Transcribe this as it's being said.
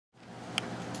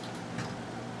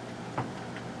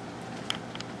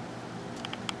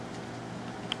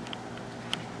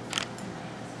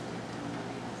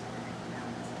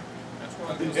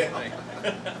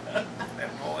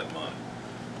That's all that money.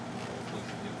 Hopefully we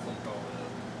can get a phone call out.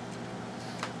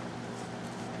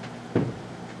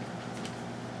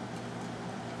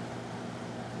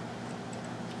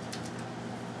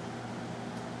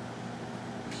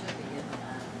 We should be getting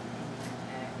that income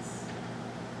tax.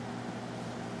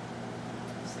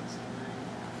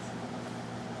 69,000.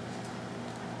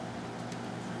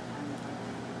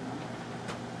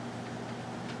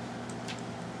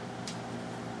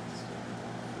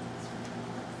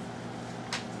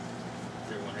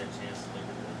 Everyone had a chance to look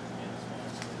at the minutes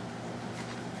last week.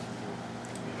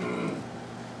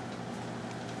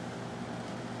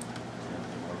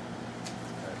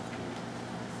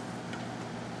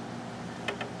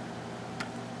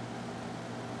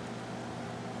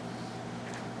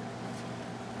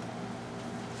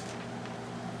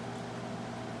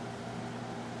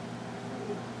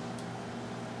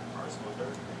 Ours was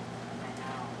dirty. I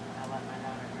know. I let my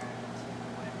daughter drive it to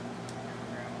the wedding.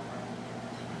 Gravel road.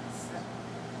 So,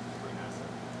 Pretty nice.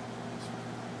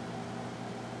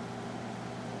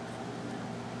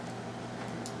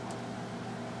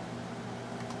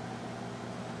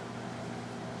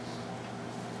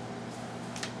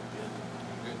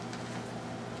 Good.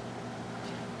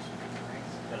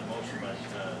 Got a motion by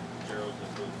Gerald to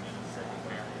approve the minutes, second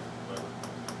by Glover.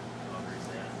 All agree,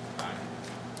 say aye. Aye.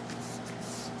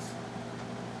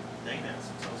 Dana,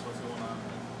 tell us what's going on.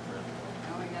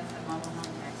 now we got the mobile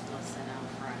home tax bill sent out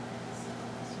Friday. So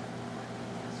that's what we're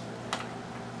working yesterday.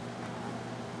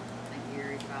 I think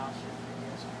Gary filed should be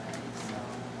yesterday, so.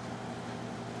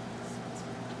 That's what's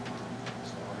going on.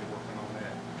 So I'll be working on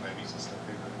that, maybe some stuff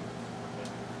here.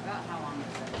 About how long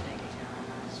does that take, John?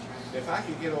 I was trying to. If I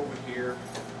can get over here,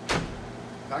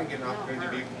 if I can get an Don't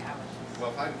opportunity, hurry, I was just.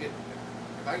 well, if I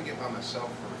can get by myself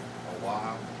for a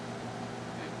while,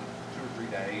 2 or 3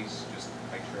 days, just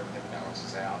make sure everything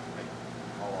balances out, make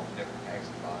all of the different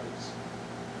taxing bodies.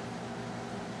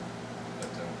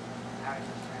 But, I was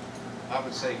just trying to. I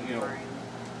would say, you know, Brain.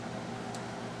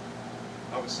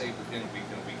 I would say within a week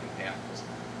and a half,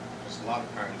 because a lot of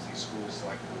times these schools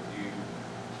like to review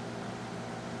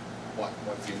what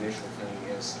the initial thing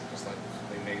is, just like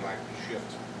they may like to shift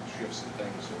some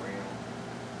things around.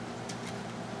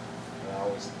 And I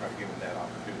always try to give them that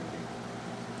opportunity.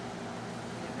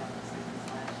 Yeah, that was the same as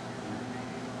last year, but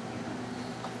maybe we'll get them in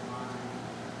July.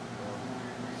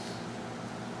 Somewhere in there.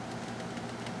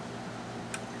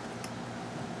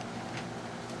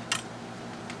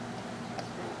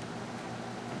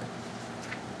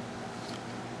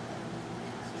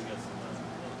 So you got some,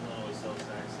 Illinois sales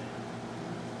tax in,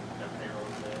 got payroll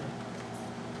today.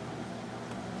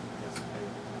 Got some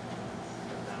payroll,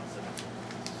 got down 17.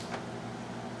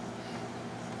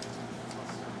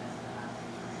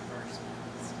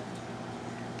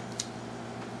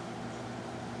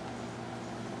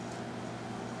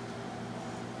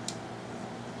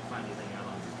 Find anything out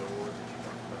on your door that you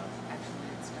talked about? Actually,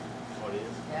 it's done. What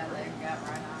is? Yeah, they've got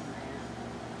right on there.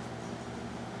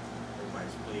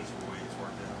 Everybody's pleased with the way it's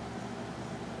worked out.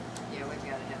 Yeah, we've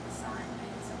gotta have the sign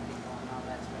made, so people know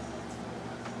that's what that's for.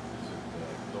 Is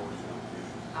it doors you don't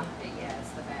use? Yeah,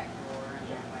 it's the back door, and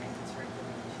that Yeah. way it's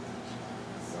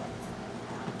regulations. Right.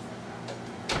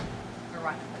 We're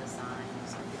wanting to put a sign,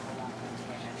 so people won't put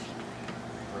cash in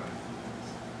there. Right.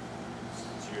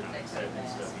 So you're not They put accepting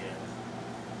that. stuff yet?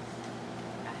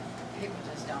 People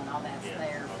just don't know that's Yeah,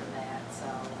 there for okay. that, so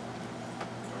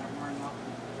they're more than welcome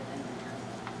to put it in there.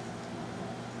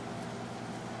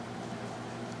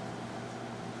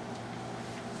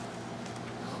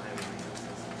 I don't have anything else.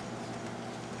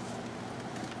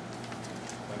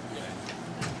 Thank you, Jane.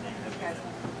 Have a Guys, good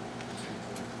day.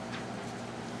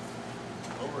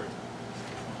 Over it.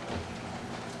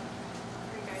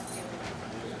 What are you guys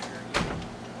doing?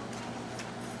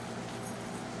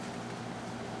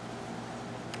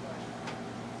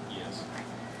 Yes.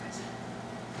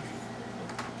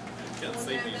 Can't We'll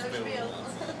see grab these those bills.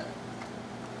 bills.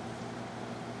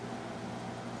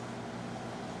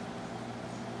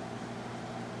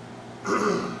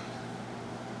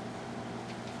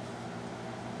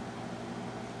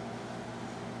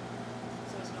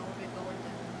 So is no one been going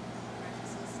to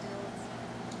practices still?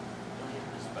 Don't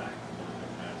this back a little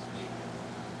bit last week.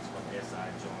 It's what the SI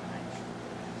joint action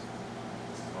is.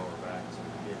 This is lower back, so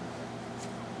we didn't.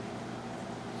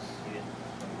 He didn't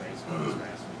play baseball this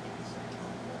last week. He said,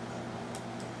 "Oh,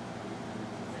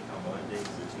 I think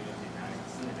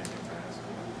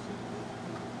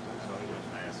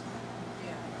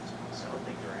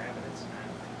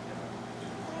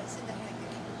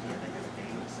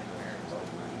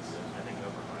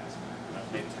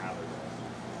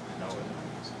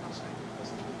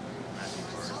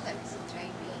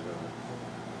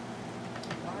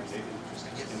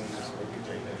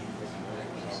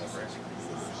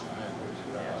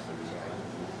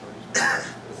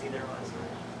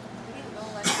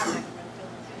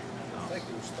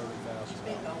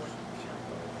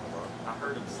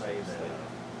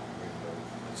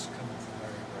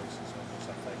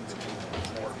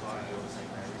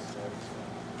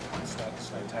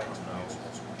Same tax bills.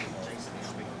 Jason,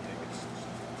 he's big tickets.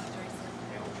 Jason,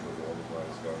 I'm sure the other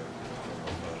guys got it.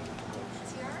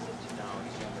 is he all right? No,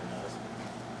 he's younger than us.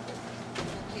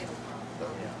 Little kid will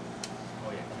probably. Yeah.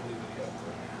 Oh, yeah.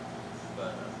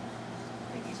 But, I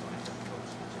think he's gonna have to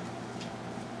coach the gym.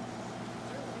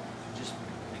 Just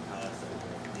because of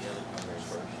the other players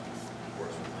first, he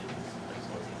works with ladies, that's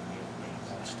what he can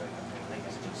games. I think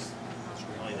it's just,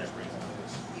 only that reason.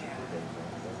 Yeah.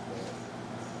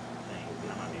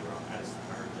 I might be wrong, I just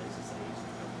heard Jason say he's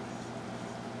gonna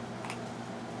coach.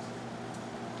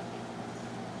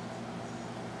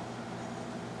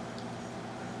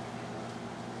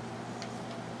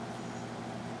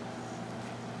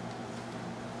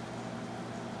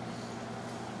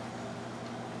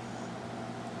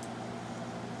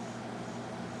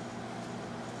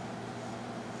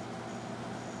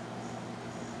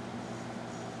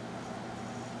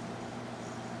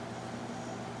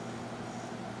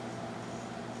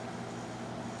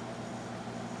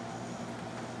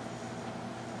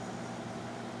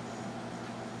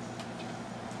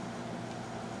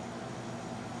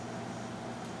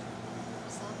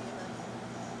 Saw Emma.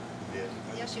 Yes.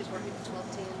 Yeah, she was working at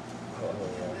 12:10. Oh,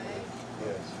 Okay.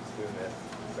 yeah, she's doing that.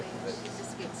 Oh, man, she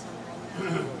just gets so grown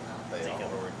out. They Thank you,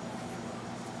 all- Lord.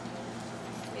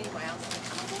 Anyway, I was like,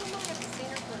 oh, Mom, I haven't seen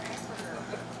her forever.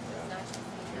 It was nice to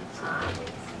see her.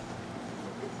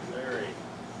 Larry.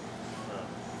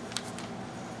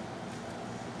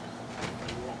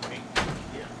 You want me?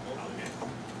 Yeah, okay.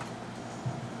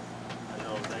 I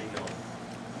know, there you go.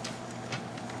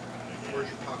 Where's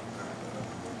your pocket?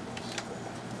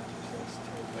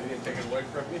 They didn't take it away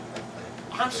from you?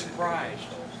 I'm surprised.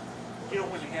 You know,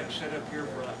 when they had it set up here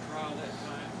for that trial that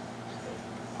time,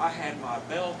 I had my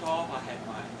belt off, and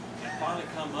finally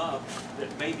come up that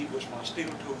maybe it was my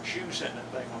steel-toed shoes in the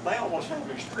thing. Well, they almost had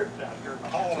me stripped out here in the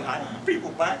hall, and I had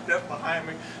people backed up behind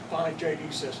me. Finally,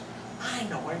 JD says, I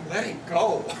know him, let him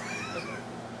go.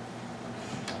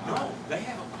 No, they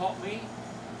haven't caught me.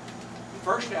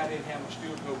 First day I didn't have my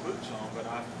steel-toe boots on, but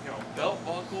I, belt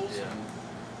buckles Yeah. and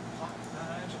pocket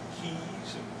knives and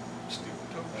keys and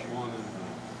steel-toe That shoes. one in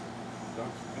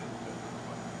Duncan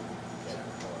Benton.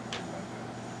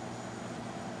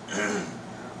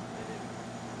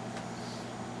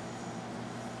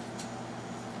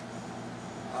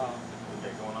 What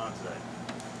they going on today?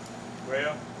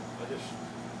 Well,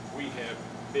 we have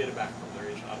bid a backhoe, there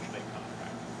is not a state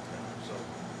contract, so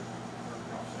we're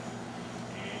across that.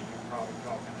 And you're probably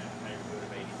talking in the neighborhood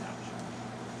of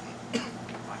 80,000.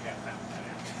 I have found that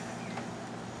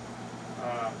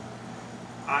out.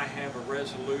 I have a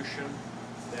resolution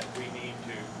that we need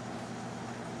to,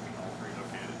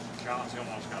 relook at it. John's the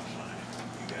only one's got to sign it,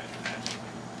 you guys can ask me.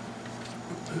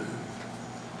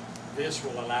 This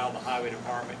will allow the highway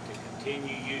department to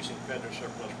continue using federal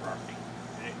surplus property.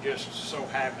 And it just so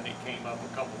happened, it came up a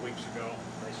couple weeks ago.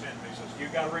 They sent me, says, you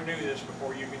gotta renew this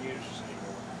before you can use this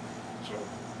anymore. So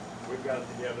we've got it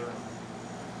together,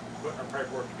 putting our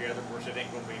paperwork together. Of course, it ain't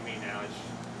gonna be me now, it's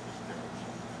theirs.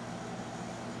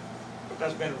 But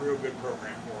that's been a real good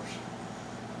program for us.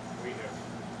 We have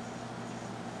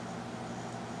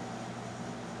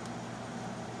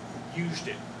used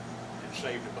it and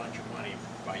saved a bunch of money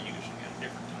by using it at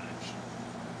different times.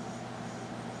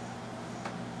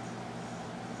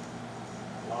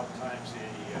 A lot of times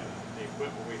the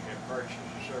equipment we have purchased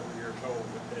is several years old,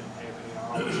 but didn't have any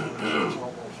hours on it, so it's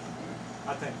almost,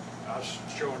 I think, I was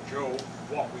showing Joe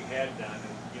what we had done,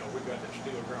 and, we got that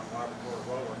steel drum vibratory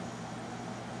roller,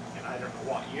 and I don't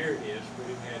know what year it is, but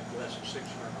it had less than 600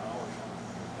 hours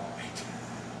on it.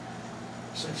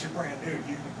 Since you're brand new,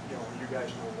 you guys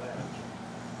know that.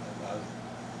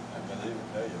 I've been able to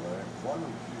tell you, Larry, one of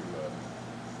you,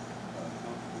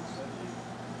 companies said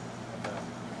about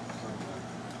something like,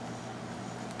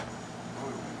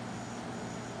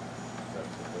 that's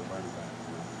what they're bringing back.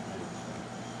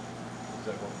 Is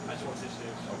that what? That's what this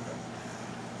is. Okay.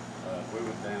 We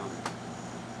went down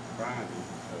Friday,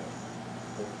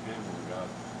 Fort Campbell, and got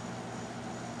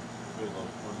two of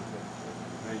those 26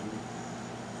 million.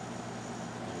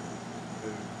 And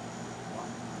two,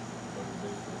 what is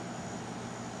this?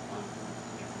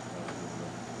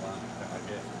 I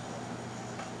guess it's.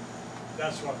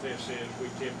 That's what this is. We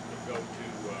typically go to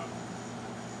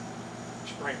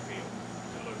Springfield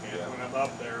to look at. Yeah. When I'm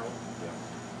up there,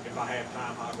 Yeah. if I have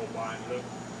time, I'll go by and look.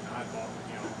 And I bought,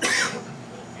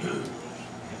 little hand tools,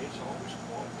 and it's always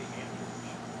quality hand tools.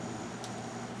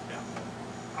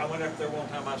 Yeah. I went up there one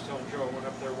time, I was telling Joe, I went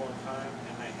up there one time,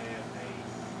 and they had a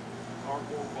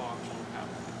cardboard box on the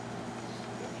counter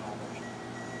that was almost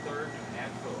a third and a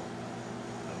half full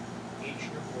of inch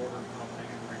and a quarter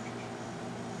combination wrenches.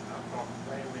 I'm talking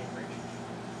brand name wrenches.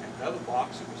 another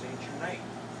box that was 1 and 1/8.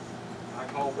 I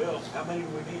called Bill, how many do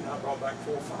we need? And I brought back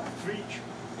 4 or 5 for each.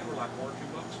 They were like $1 or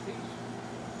 $2 a piece.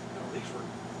 You know, these were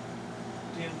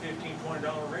 $10, $15,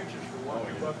 $20 wrenches for $1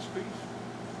 or $2 a piece.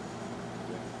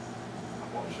 I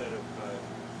bought a set of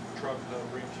truck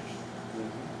wrenches,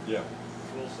 Yeah.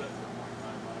 full set for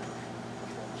 $29.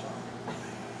 That's one socket.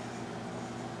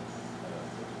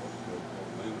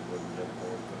 Lena wouldn't get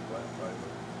for it, but that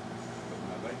trailer, but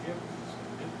now they give them some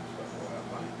different stuff, well, I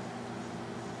think.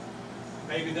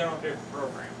 Maybe they're on a different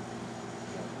program.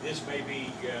 This may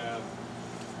be,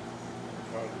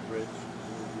 Charlie Rich.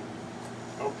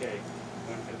 okay,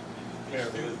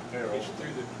 it's through Harold.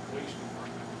 the police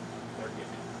department. They're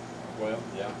getting it. Well,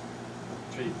 yeah,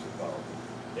 chief's involved.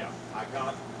 Yeah, I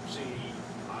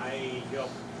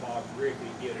helped Bob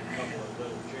Griffey get a couple of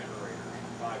little generators,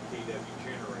 5 kW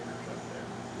generators up there.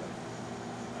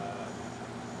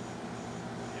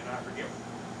 And I forget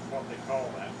what they call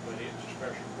that, but it's a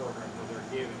special program where they're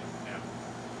giving it now.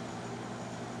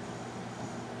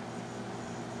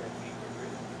 They can't get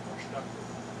rid of it, they're stuck with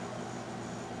it.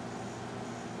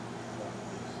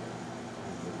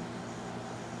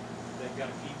 They've got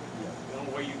to keep it. Yeah. The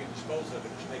only way you can dispose of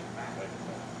it is take it back.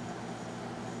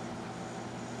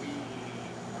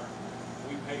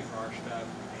 We pay for our stuff,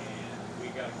 and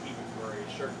we got to keep it for a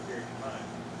certain period of time,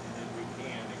 and then we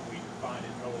can, if we find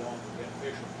it no longer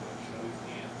beneficial to us, so we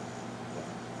can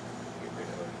get rid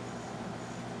of it.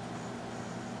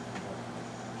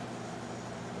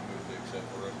 I move to accept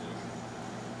the resolution.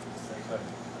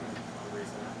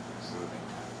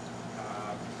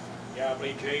 Yeah, I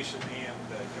believe Jason and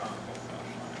John both got to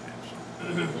sign that,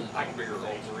 so. I can Be figure all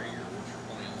all 3, three. or what's your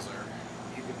plans there?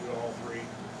 You can do all 3.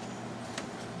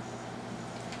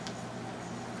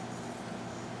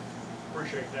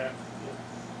 Appreciate that.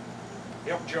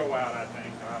 Help Joe out, I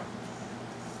think. There's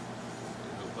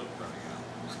a boat running out.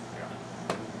 Yeah.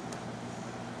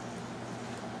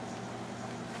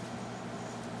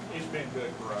 He's been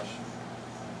good for us.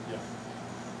 Yeah.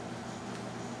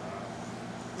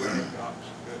 Got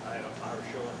some good, I was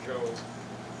showing Joe,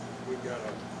 we've got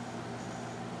a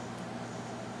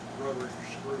rotary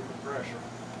screw compressor,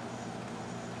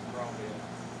 probably a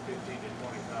 $15,000 to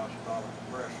 $20,000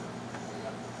 compressor. We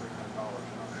got it for $300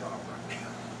 in our shop right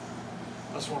now.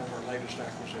 That's one of our latest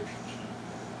acquisitions.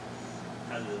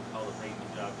 How did all the paving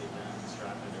job get done,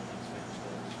 striping, everything's finished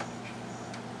up?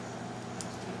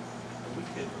 That's good. And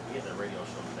we had that radio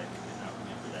show today, we did not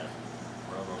remember that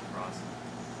railroad crossing.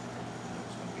 It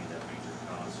was gonna be that major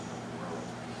cost of the railroad.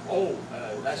 Oh,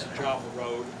 that's a Joppa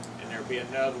Road, and there'll be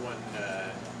another one,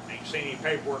 ain't seen any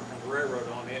paperwork from the railroad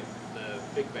on it, the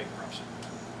Big Bay Crossing.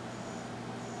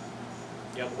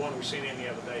 Yeah, the one we seen in the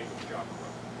other day was Joppa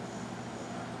Road.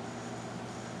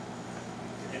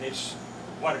 And it's,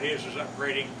 what it is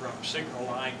upgrading from signal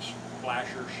lights,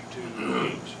 flashers to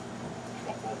gates.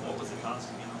 What was the cost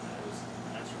again on that? It was,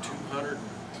 that's 200,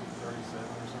 237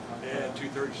 or something like that? yeah,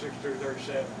 236,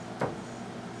 237.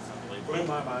 It's unbelievable. Blew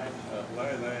my mind.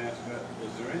 Larry, they asked,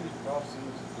 is there any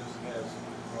crossings that just has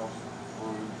cross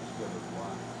arms instead of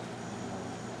lines?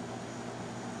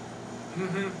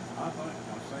 Mm-hmm. I think,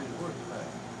 I'm saying, where's that?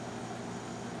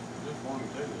 Just one or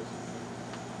two, isn't it?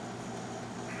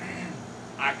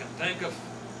 I can think of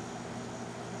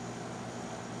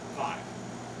 5.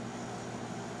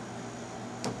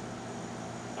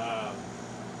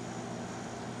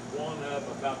 One of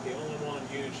about the only one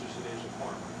uses it is a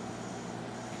farmer.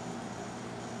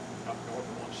 Up north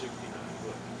of 169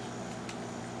 Woodlands.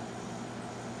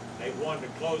 They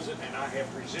wanted to close it, and I have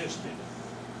resisted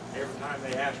every time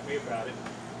they ask me about it,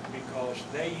 because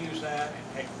they use that and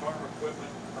take farm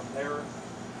equipment from their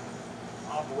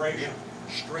operation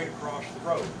straight across the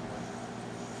road.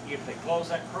 If they close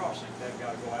that crossing, they've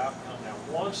got to go out, come down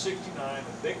 169,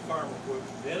 the big farm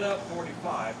equipment, then up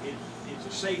 45. It's a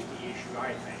safety issue,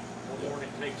 I think. The more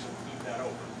it takes them to keep that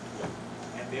open.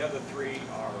 And the other 3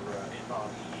 are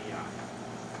involved EEI.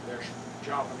 There's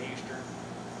Joplin Eastern,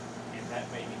 and that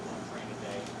may be 1 train a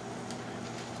day.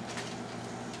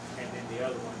 And then the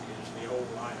other one is the old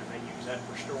line, and they use that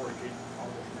for storage. It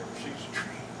almost never sees a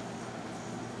train.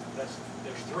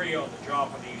 There's 3 on the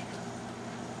Joplin Eastern.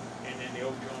 And then the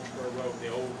old Jonesboro Road,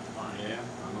 the old line. Yeah,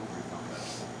 I know what you're talking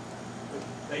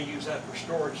about. They use that for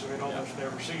storage, so it almost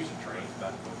never sees a train.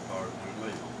 Back those cars when we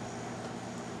leave them.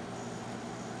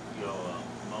 You know,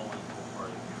 mowing for part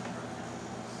of the county right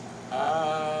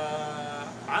now.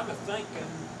 I'm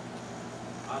thinking,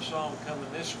 I saw them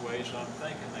coming this way, so I'm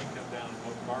thinking they come down and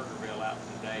mow Bargerville out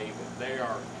today, but they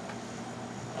are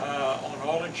on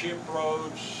all the chip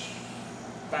roads,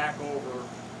 back over,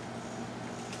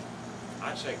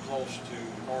 I'd say close to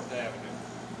North Avenue,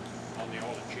 on the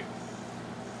oil and chip.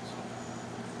 So,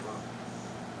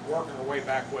 we're working our way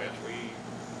back west. We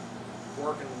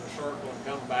working in the circle and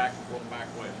come back and going back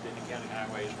west. Denny County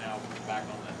highways now back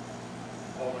on the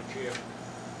oil and chip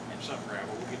and some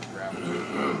gravel. We'll get the gravel too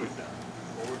before we're done,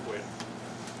 before we quit.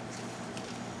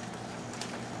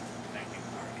 Thank you.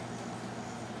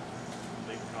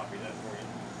 Leave a copy of that for you.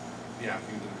 Yeah, if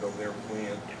you can go there with Lynn.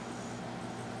 Yeah.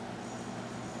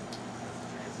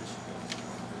 Transition goes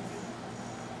pretty good.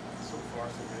 So far,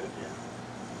 so good. Yeah.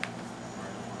 Right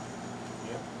on line.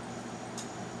 Yep.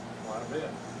 Quite a bit.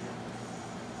 Yeah.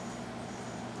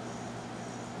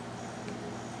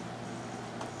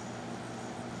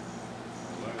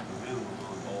 Like the minimum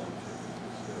on all the chickens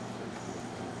instead of 6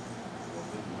 months. Well,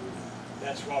 then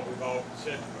That's what we've all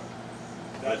said.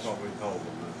 that's what we told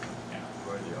them, Yeah. that's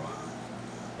radio line.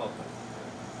 Okay.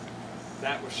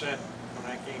 That was said when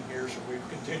I came here, so we've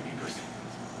continued with it.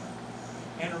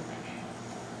 And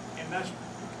that's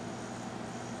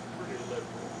pretty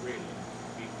liberal, really,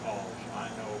 because I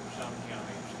know some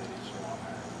counties that it's a lot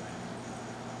higher than that.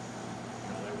 You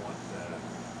know, they want 1,000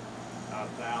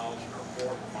 or a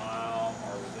quarter mile,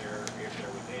 or if they're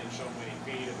within so many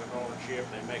feet of an oil chip,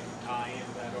 they make them tie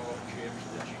into that oil chip so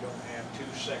that you don't have two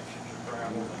sections of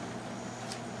gravel.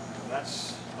 And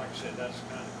that's, like I said, that's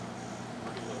kind of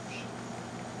pretty loose.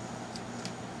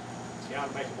 You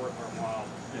gotta make it worth our while.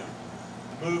 Yeah.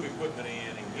 Move equipment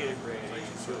in and get it ready.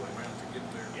 Takes a certain amount to get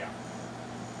there. Yeah.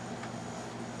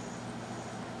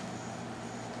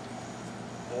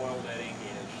 Oil netting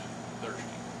is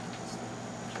Thursday.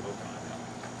 So we'll find out.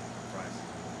 Price.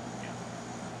 Yeah.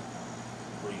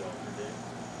 What do you offer today?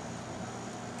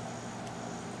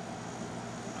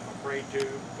 I'm afraid to,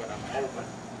 but I'm hoping.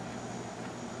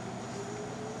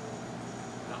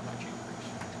 Not much increase.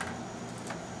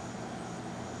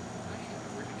 I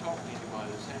haven't really talked to anybody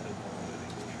that's handled oil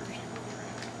netting this year, see where they're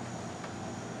at.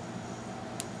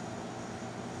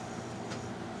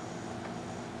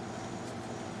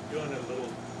 Doing it a little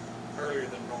earlier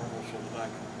than normal so that I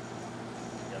can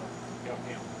help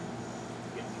him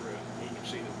get through it. He can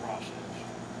see the process.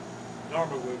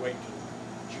 Normally we wait till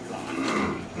July.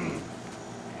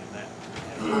 And that,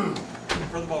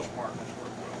 for the most part, that's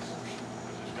worked well for us,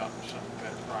 because it's gotten some of the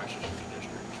better prices in the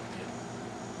districts we get.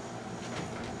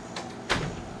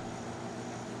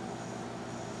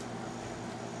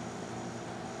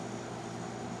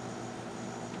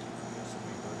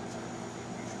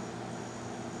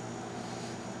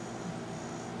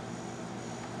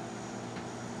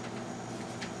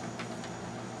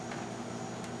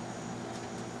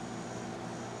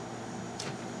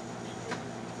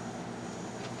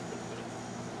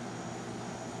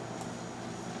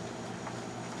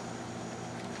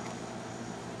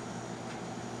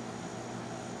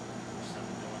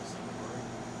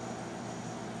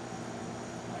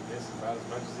 I guess about as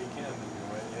much as he can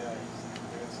anyway. Yeah, he's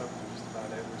doing something just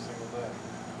about every single day.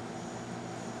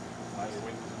 Last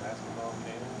week was basketball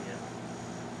camp. Yeah.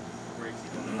 Breaks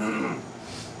it on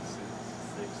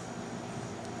six.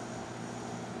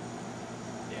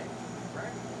 Yeah,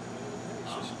 bragging on it the other day. He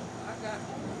says, I got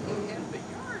home, he had the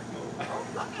yard mowed all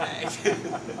night. That's a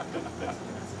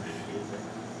big kid there.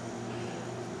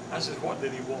 I said, what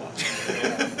did he want?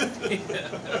 Yeah.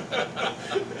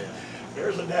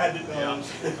 There's a dad that Yeah.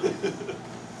 knows.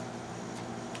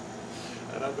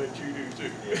 And I bet you do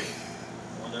too. Yeah.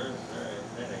 Well, they're at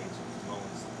that age,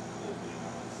 moments, cool being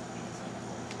moments, doing something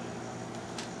for them.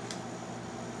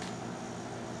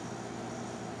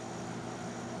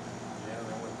 Yeah,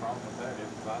 the only problem with that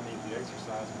is I need the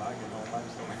exercise, but I get home, I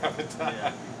just don't have the time.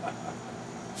 Yeah. I'm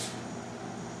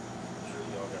sure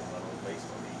y'all got a lot of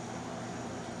baseball games going on.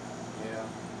 Yeah,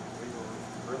 we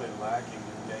were really lacking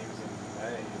in games in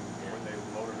May, and when they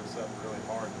loaded us up really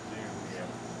hard in June. Yeah.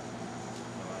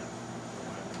 No, I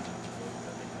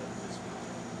think that this week,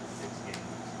 6 games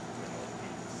between all the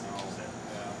kids, 6 or 7.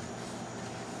 Yeah.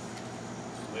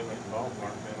 Living in the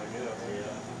ballpark, then, I guess.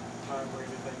 Yeah. Time or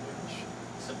anything else?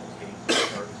 Some of those games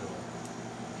don't start until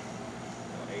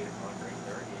 8 o'clock or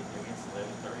 8:30, against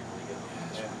 11:30 when we get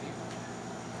home. Yeah.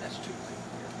 That's too late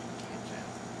for your kids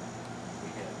out. We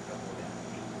had a couple of them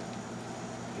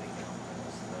getting down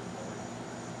almost 11:30.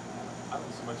 I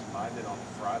don't so much mind it on a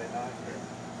Friday night, but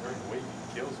during the week, it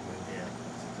kills me. Yeah,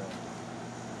 that's exactly.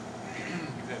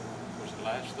 You had, was it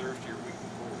last Thursday or week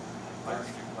before?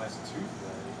 Last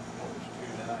Tuesday, Oh, it was and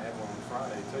Tuesday. then I had one on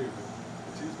Friday too, but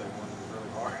the Tuesday one was really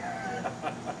hard.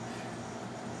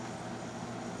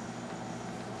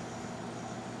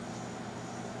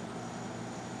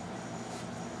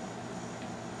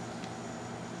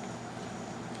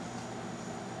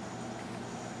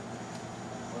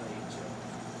 What age,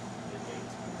 the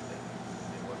gates,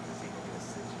 they work this evening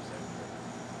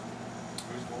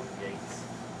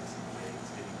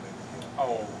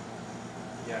Oh,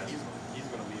 yeah, he's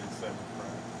gonna be in 7th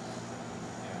practice.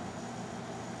 Yeah.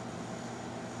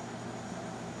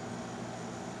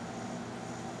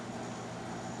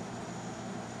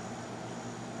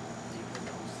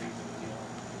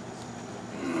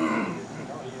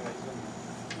 Oh, yeah,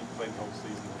 he played the whole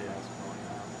season with basketball,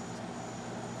 yeah.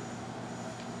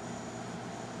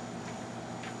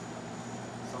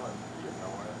 Son, you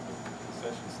know, at the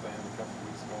concession stand a couple of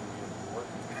weeks ago, we had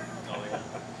working. Oh,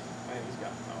 yeah. Man, he's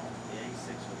got tall. Yeah, he's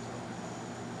 6 foot tall.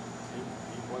 He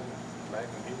wasn't, back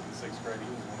when he was in 6th grade, he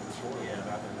was one of the shorter Yeah.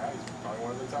 ones out there. Now he's probably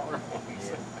one of the taller ones.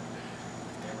 Yeah.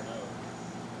 Never know.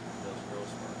 Those girls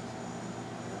sparks.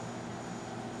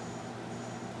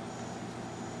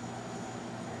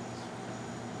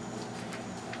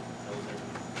 That was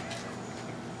everything.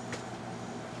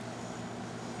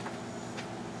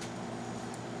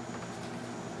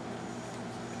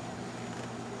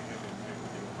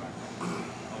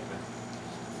 Okay.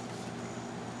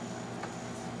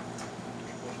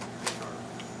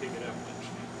 Pick it up next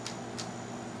week.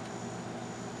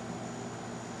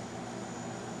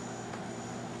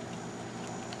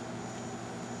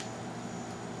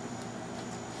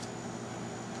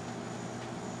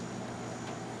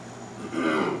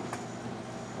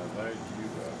 There you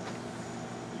go.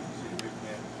 You see a big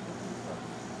cat.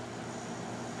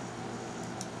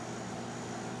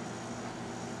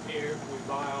 If we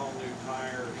buy all new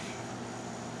tires,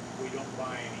 we don't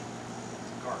buy any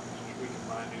cartridges. We can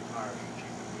buy new tires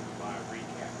cheaper. We can buy a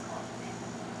recap cartridge.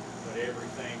 But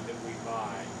everything that we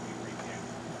buy, we recap.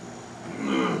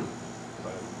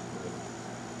 So,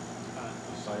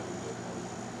 the savings that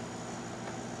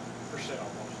For sale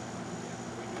most of the time, yeah.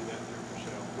 We do that there for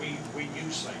sale. We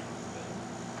use sale, but,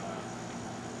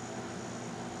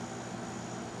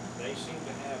 they seem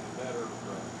to have better,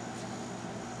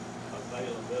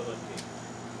 availability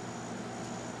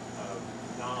of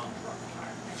non-truck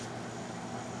tires,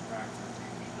 like tractors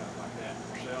and stuff like that.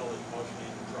 For sale is mostly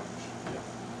in the trucks. Yeah.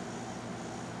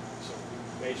 So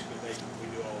basically, we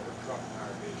do all of our truck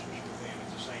tire business with them.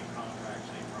 It's the same contract,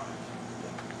 same price.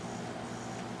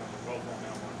 But they're both on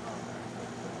that one contract.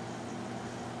 But,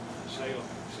 Salem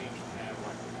seems to have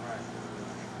like the tractors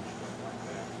and stuff like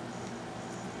that.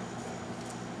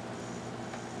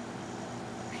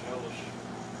 Marcellus,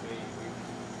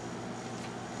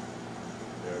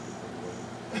 they're pretty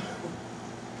well.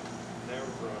 they're,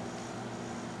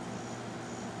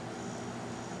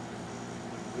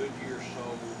 when Goodyear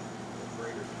sold the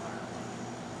greater tire line.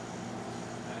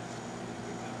 That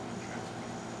became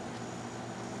interesting.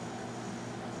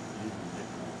 You can get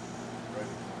one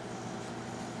ready.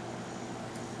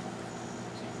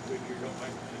 See, Goodyear don't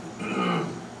make them.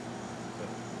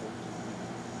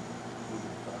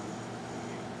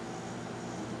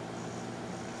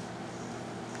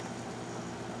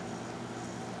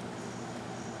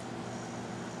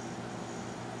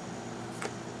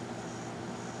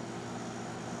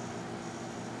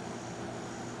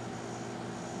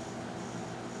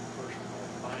 First of all,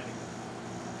 finding the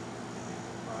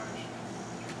price.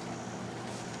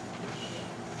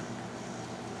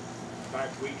 In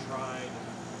fact, we tried,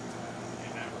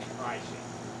 and that was pricing.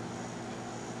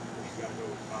 First, you gotta go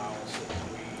with files,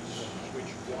 we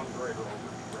switch one grader over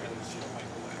to grader.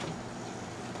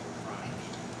 Price.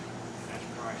 And that's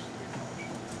pricing because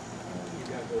you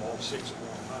gotta go all 6 at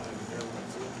one time, and they're a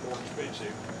little more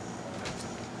expensive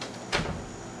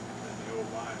than the old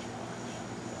bias ones.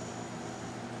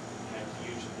 You have to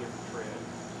use a different tread.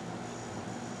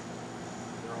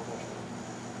 They're almost a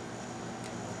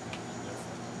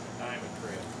diamond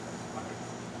tread.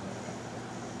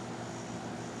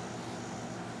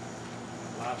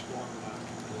 Last one,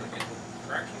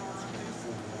 Traction order?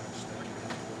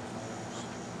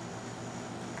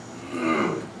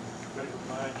 but it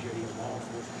reminds you of law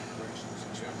enforcement corrections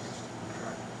and justice.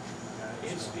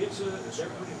 It's they're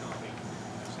pretty nutty.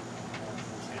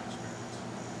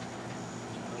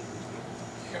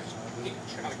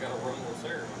 Kinda gotta run what's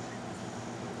there.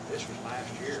 This was last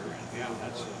year, and yeah,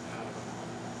 that's out of a,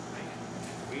 man,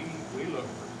 we looked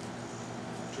for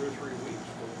 2 or 3 weeks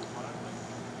before we finally,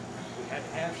 we had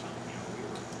to have something, you know, we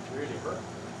were really hurt.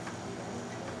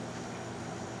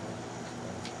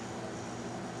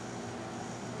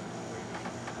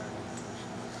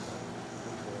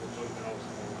 Moving over to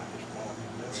more like this ball,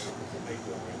 they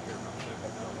go in here about $7.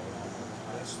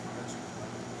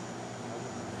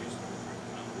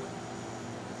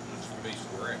 That's the beast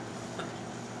we're at.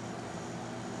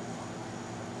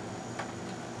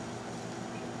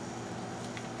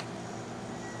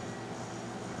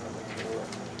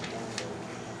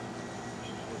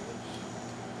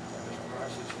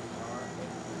 Prices are,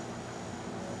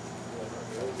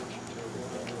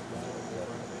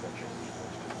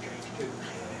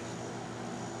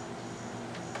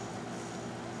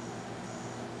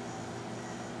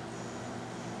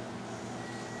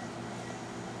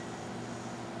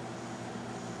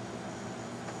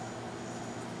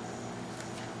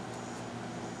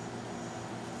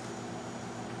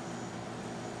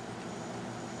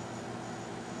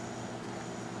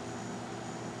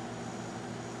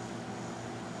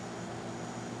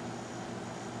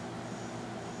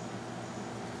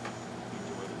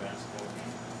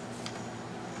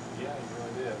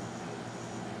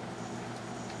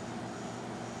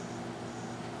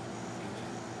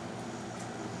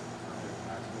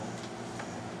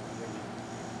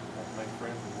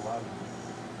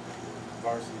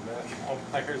 varsity basketball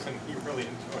players, and he really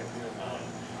enjoyed doing that.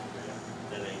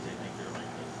 That age, I think they're like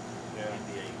the Yeah.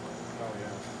 NBA players. Oh,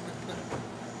 yeah.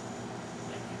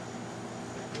 Thank you.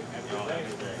 Have a Y'all good have a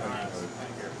day. good day. All right.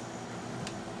 Thank you.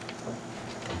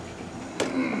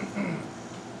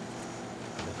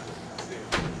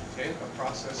 Okay, a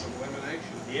process of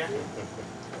elimination. Yeah.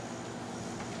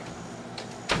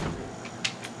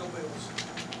 Go Bills.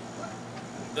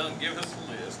 Done give us a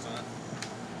list, huh?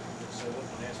 So what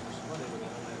can ask for some money, we're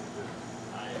gonna have to do.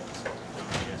 I spoke to John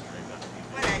yesterday about the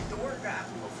people. When that door got,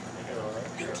 Hopefully they got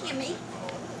hey Timmy,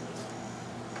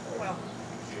 well,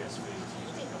 GS foods,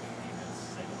 a couple of units,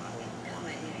 say goodbye. come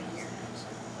in here.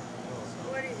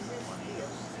 What is this deal?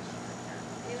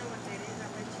 You know what that is? I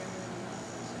bet you everyone knows.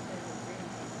 It's a federal grant.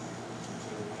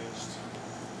 So the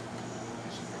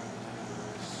last Friday night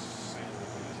was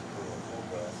Saturday night for a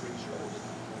whole free show.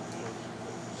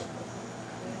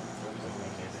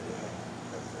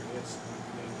 Yes,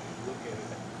 when you look at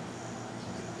it,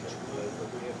 it's really,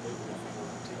 we have people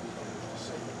on TV that are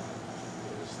saying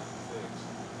it's not fixed.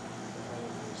 The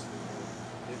problem is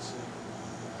it's a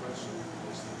compressor,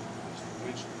 it's the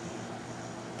original.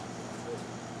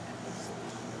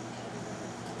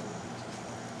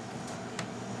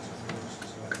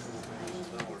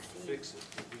 $4,000 to fix it,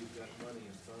 but we've got money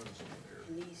and funds over there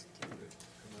It needs to. that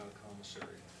come out of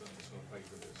commissary fund that's gonna pay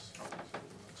for this. So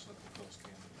it's not gonna cost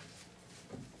county.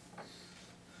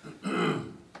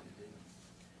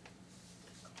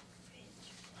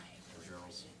 Was your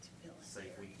all's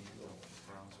safe weekend, no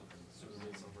problems with the Super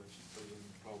Bowl celebration? So then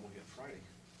probably we'll get Friday.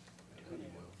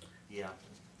 Yeah.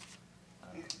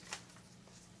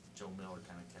 Joe Miller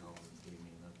kinda called and gave me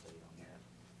an update on that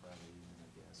Friday evening, I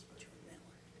guess, but.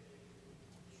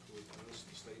 With us,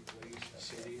 the state police, the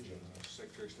city, and the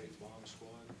Secretary of State's bomb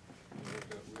squad, it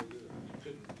worked out real good. You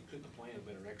couldn't have planned a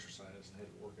better exercise and had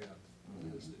it work out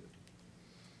like this did.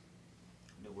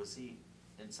 No, was he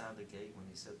inside the gate when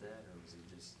he said that, or was he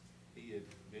just? He had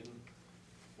been,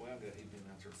 he'd been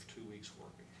out there for 2 weeks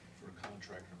working for a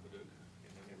contractor in Paducah,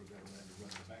 and they never got around to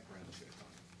run the background check on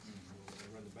him. Well, when they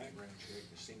run the background check,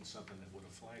 they seen something that would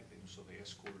have flagged him, so they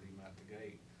escorted him out the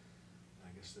gate. I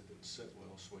guess that didn't sit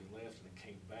well, so he left and then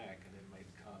came back and then made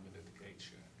a comment at the gate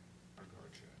check, or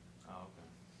guard check. Oh, okay.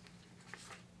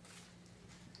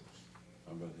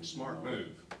 I bet he didn't Smart know-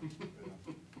 move.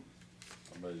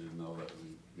 I bet he didn't know that was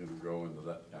gonna go into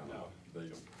that kind of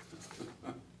deal.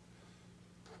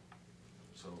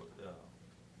 So,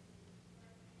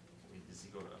 does he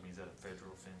go, is that a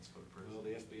federal offense for prison? Well,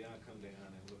 the FBI come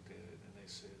down and looked at it, and they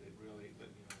said it really, but,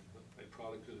 they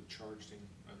probably could have charged him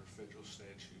under federal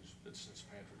statutes, but since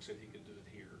Patrick said he could do it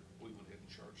here, we went ahead and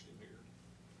charged him here.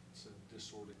 It's a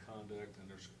disorderly conduct, and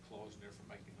there's a clause in there for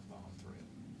making a bomb threat.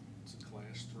 It's a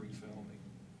class 3 felony,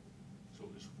 so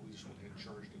we just went ahead and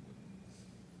charged him with it.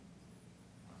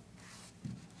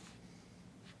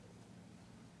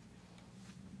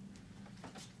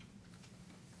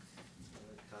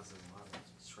 That causes a lot of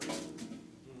stress.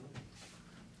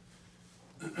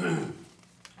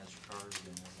 How's your cars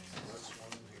been working? That's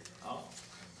one in here. Oh.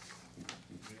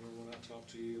 Remember when I talked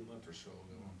to you a month or so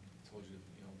ago, I told you,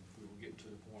 we were getting to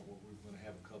the point where we were gonna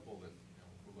have a couple that,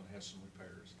 we're gonna have some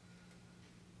repairs.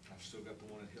 I've still got the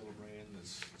one at Hillebrand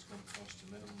it's gonna cost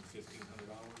a minimum of $1,500,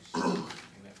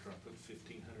 and after I put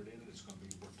 $1,500 in it, it's gonna be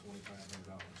worth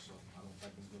 $2,500, so I don't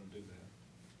think I'm gonna do that.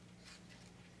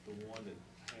 The one that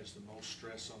has the most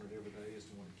stress on it every day is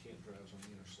the one that Kent drives on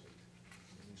the interstate.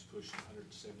 And he's pushing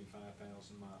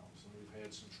 175,000 miles, and we've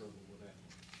had some trouble with that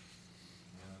one.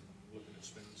 And I'm looking at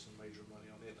spending some major money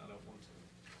on it, and I don't want to.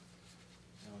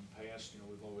 Now, in the past,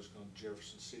 we've always gone to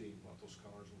Jefferson City and bought those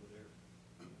cars over there.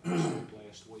 I sold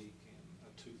last week, and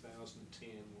a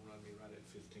 2010 will run me right at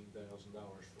 $15,000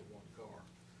 for one car.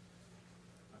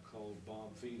 I called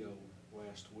Bob Vito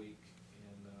last week,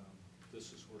 and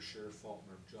this is where Sheriff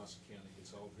Faulkner of Johnson County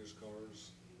gets all of his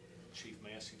cars. Chief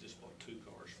Massey just bought 2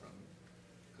 cars from him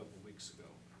a couple of weeks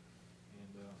ago.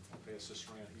 And I'll pass this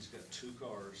around. He's got 2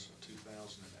 cars, a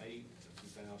 2008 and a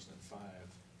 2005.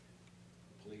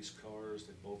 Police cars,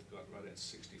 they both got right at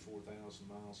 64,000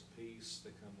 miles apiece.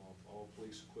 They come off all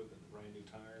police equipment, brand new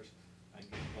tires. I can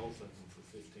get both of them for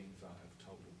 $15,500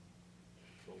 total,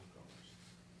 both cars.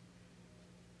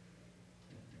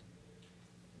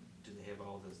 Do they have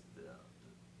all the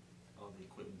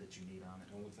equipment that you need on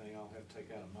it? The only thing I'll have to take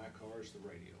out of my car is the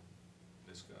radio.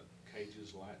 It's got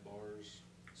cages, light bars.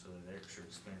 So the extra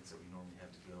expense that we normally have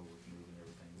to go with moving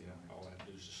everything. Yeah, all I have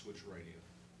to do is just switch radio.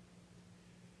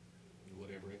 And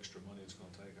whatever extra money it's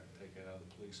gonna take, I can take it out of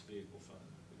the police vehicle fund.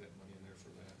 We got money in there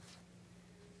for that.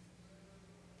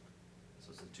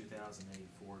 So it's a 2008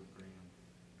 Ford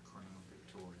Crown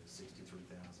Victoria,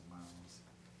 63,000 miles.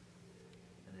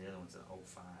 And the other one's an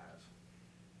 05,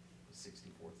 with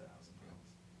 64,000 miles.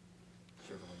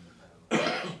 Chevrolet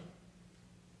Impala.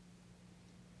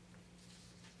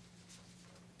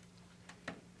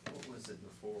 What was it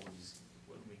before,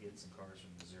 when we get some cars from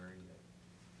Missouri that?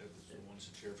 That was the ones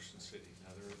in Jefferson City.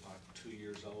 Now, they're like 2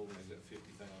 years old and they've got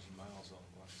 50,000 miles on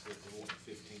them. Like I said, they want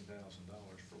 $15,000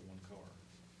 for one car.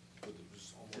 But it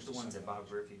was almost. Just the ones that Bob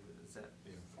Griffey, is that?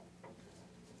 Yeah.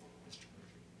 Mr.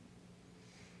 Murphy.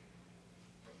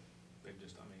 They've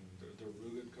just, I mean, they're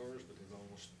real good cars, but they've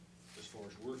almost, as far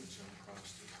as we're concerned,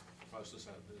 priced us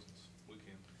out of business. We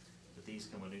can. But these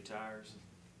come with new tires?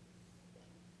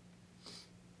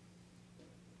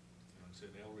 Like I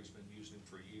said, Ellery's been using them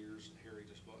for years, and Harry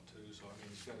just bought two, so I mean,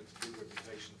 he's got a good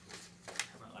reputation for it.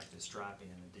 How about like the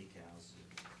striping and the decals?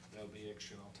 That'll be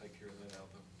extra, and I'll take care of that out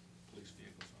of the police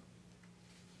vehicle fund.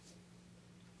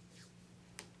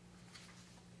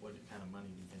 What kind of money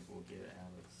do you think we'll get out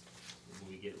of this?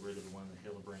 Will we get rid of the one that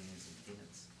Hillebrands and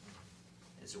Kent's?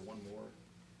 Is there one more?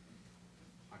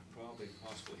 I could probably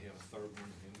possibly have a third one,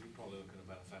 and you're probably looking at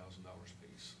about $1,000 a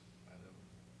piece out of them.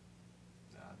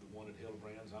 Now, the one at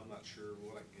Hillebrands, I'm not sure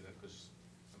what I can get at, because,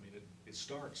 I mean, it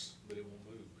starts, but it won't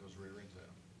move because rear end's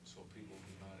out. So people will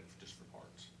be buying it just for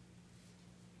parts.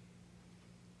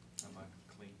 I might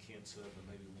clean Kent's up and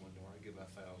maybe one more, I give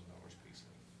about $1,000 a piece of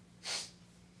it,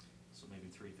 So maybe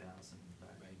 3,000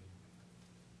 back. maybe.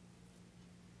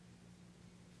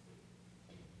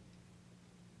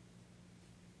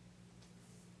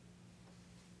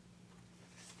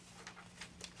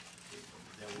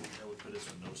 That would put us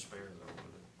with no spare though,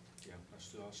 would it? Yeah, I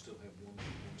still have one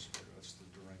spare, that's the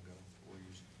Durango we're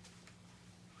using.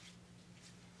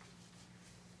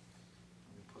 I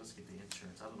mean, plus get the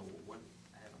insurance. I don't know what,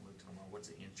 I haven't looked on what's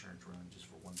the insurance run just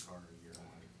for one car a year?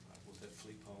 With that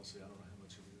fleet policy, I don't know how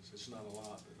much it is, it's not a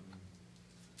lot, but I mean,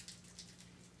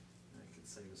 That could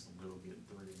save us a little getting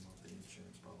three of them off the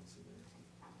insurance policy there.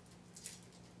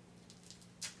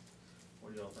 What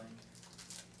do y'all think?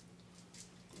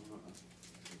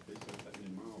 If he said that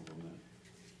many miles on that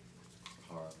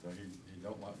car, so he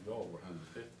don't like to go over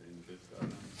 150, and if it's got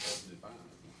 175.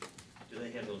 Do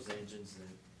they have those engines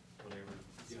that, whatever?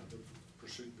 yeah, they're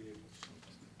pursuit vehicles.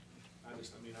 I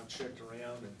mean, I've checked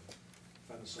around and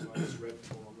finding somebody that's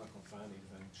reputable, I'm not gonna find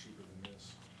anything cheaper than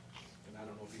this. And I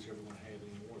don't know if he's ever gonna have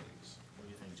any more of these. What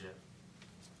do you think, Jeff?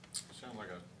 Sounds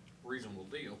like a reasonable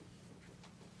deal.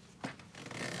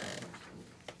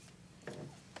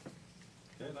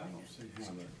 Ted, I don't see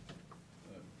how the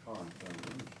car in front of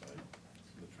the interstate,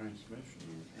 the transmission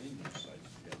and engine stays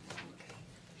together.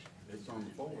 It's on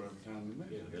the floor every time we move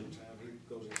Yeah, it. every time he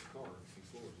goes in the car, he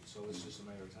floors it, so it's just a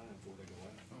matter of time before they go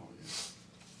out. Oh, yeah.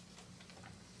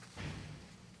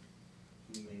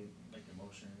 You may make a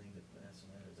motion or anything to pass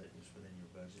on that, or is that just within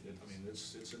your budget? I mean,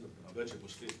 it's in the budget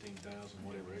was 15,000,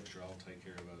 whatever extra, I'll take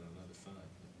care of out of another fund.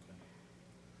 Okay.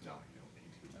 No, you don't need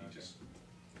to, you Okay. just,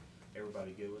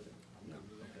 Everybody good with it? Yeah.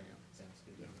 Okay, sounds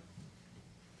good. Yeah.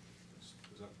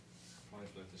 Cause I might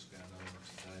have let this guy know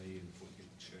today, and if we get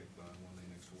checked by one day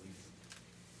next week.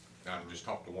 I just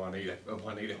talked to Juanita,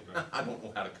 I don't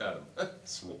know how to cut them.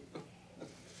 So,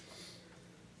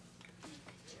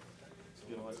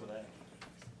 Good luck with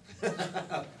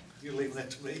that. You're leaving that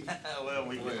to me? Well,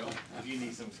 Well. if you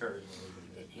need some encouragement, we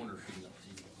can do it. Wonder if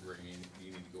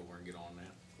you need to go over and get on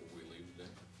that before we leave today.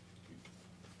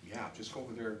 yeah, just go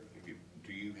over there,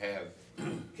 do you have,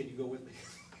 Can you go with me?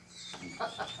 Hey,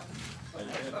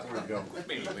 Ted, before you go, Quit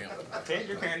being a wimp. Ted,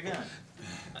 you're carrying a gun.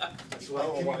 That's why,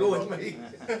 can you go with me?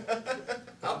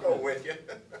 I'll go with you.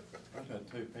 I've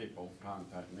had two people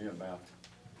contact me about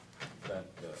that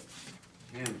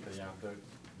canopy out there,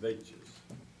 beaches.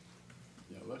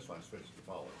 You know, looks like switch to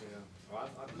follow. Yeah, well,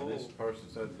 I And this told, person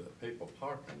said that people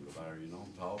park under there, you know,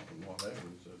 talk and whatever,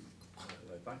 and said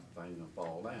they think the thing's gonna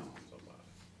fall down on somebody.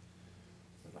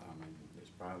 But I mean, it's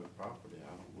private property,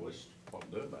 I don't know what to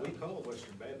do about we it. called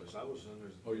Western Baptist, I was under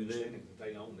the Oh, you did? understanding that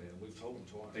they own that, and we've told them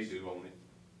twice. They do own it.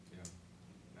 Yeah,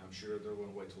 I'm sure they're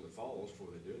gonna wait till it falls before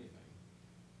they do anything.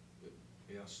 But,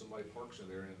 yeah, somebody parks in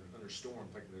there and under storm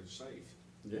thinking they're safe,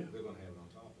 Yeah, they're gonna have it on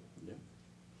top of it.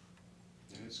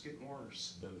 yeah, And it's getting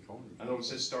worse. to the corner. I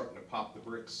notice it's starting to pop the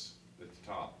bricks at the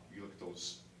top. You look at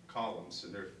those columns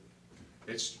and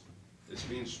it's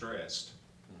being stressed.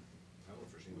 I don't know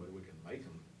if there's any way we can make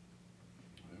them,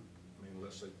 Yeah. I mean,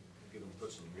 unless they get them,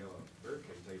 put some yellow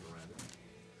barricade tape around it.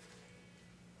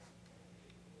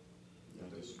 Yeah,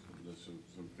 there's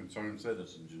some concerned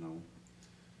citizens, you know.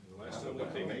 The last time we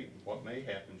came, What may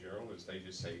happen, Gerald, is they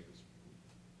just say,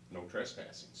 no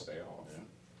trespassing, stay off. Yeah,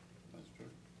 that's true.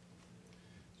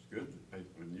 It's good people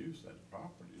can use that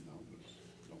property, you know, but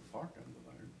don't park under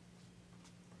there.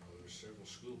 Well, there's several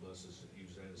school buses that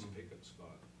use that as a pickup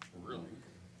spot. Really?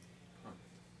 I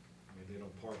mean, they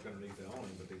don't park underneath the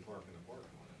awning, but they park in the parking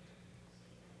lot.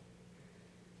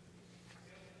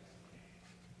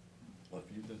 Well,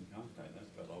 if you didn't contact that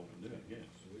fellow over there, yes.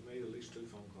 So we made at least 2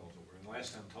 phone calls over, and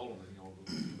last time told them, you know,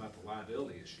 about the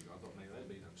liability issue. I thought maybe that'd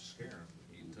be enough to scare them.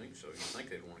 You'd think so. You'd think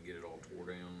they'd wanna get it all tore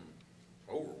down,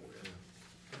 over with.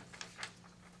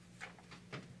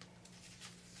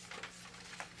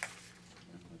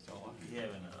 That's all I You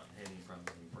have. haven't, had any problems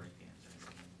with any break-ins or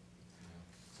anything?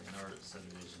 So in our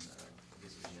subdivision, I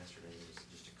guess it was yesterday, there was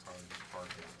just a car just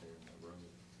parked out there in the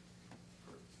road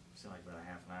for, seemed like about a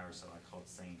half an hour or so. I called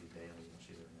Sandy Daly, you know,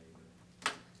 she's our neighbor.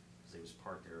 Cause they was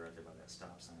parked there right there by that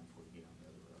stop sign before you get on the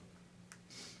other road.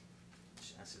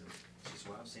 I said, she said,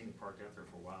 well, I've seen it parked out there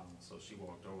for a while. So she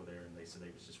walked over there and they said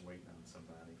they was just waiting on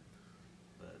somebody.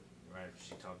 But right after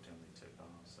she talked to them, they took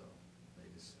off, so they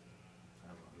just,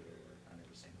 I don't know who they were. I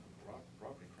never seen them.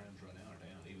 Property crimes right now are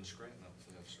down, even scrapping up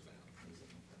thefts are down.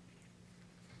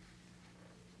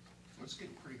 Well, it's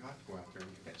getting pretty hot to go out there and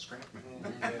get that scrap metal.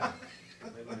 Yeah,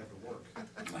 they don't have to work. Yeah,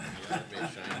 that'd be a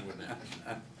shame, wouldn't it?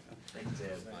 Thanks,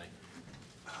 Ed. Thank you.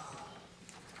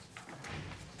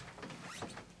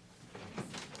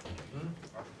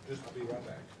 I'll be right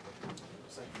back.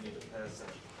 Looks like we need to pass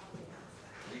that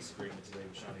lease agreement today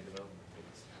with Shawnee Development.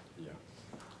 Yeah,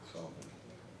 so,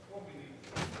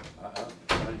 I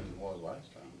think it was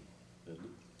last time, didn't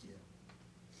it? Yeah.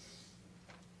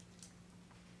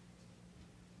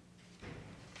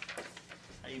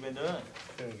 How you been doing?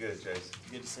 Doing good, Jason.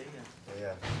 Good to see you.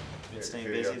 Yeah. Been staying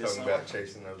Here busy y'all this talking summer? about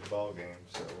chasing those ball games,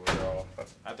 so we're all,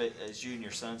 I bet, is you and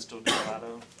your son still doing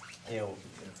Lotto? you know,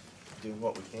 doing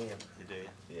what we can. You do?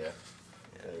 Yeah.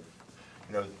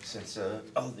 You know, since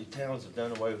all the towns have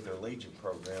done away with their Legion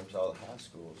programs, all the high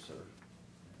schools are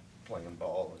playing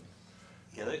ball. And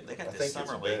Yeah, they got I this think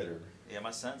summer it's league. better. Yeah,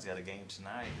 my son's got a game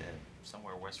tonight at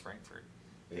somewhere West Frankfort.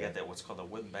 They Yeah. got that, what's called the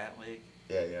Wooden Bat League.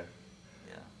 Yeah, yeah.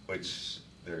 Yeah. Which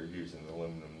they're using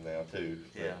aluminum now too.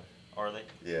 but Yeah. Are they?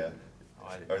 Yeah. Oh,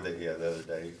 I didn't Or know. they, yeah, the other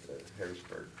day,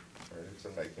 Harrisburg, or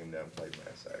somebody came down and played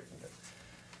Massac. And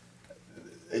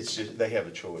it's just, they have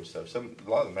a choice though. A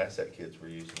lot of the Massac kids were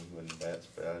using wooden bats,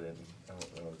 but I don't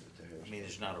know that the I Harrisburg. mean,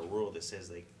 there's not a rule that says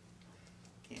they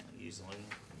can't use aluminum.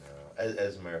 No,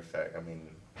 as a matter of fact, I mean,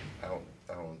 I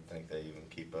don't think they even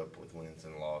keep up with wins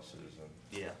and losses and.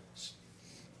 Yeah.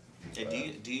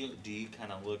 And do you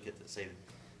kind of look at the, say,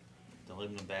 the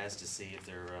aluminum bats to see if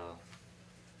they're,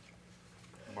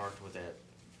 marked with that,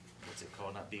 what's it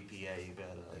called, not BPA, but,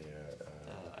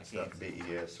 I It's not can't,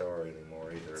 BESR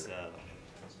anymore it's, either.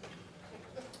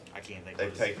 I can't think. They've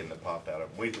what is it? taken the pop out of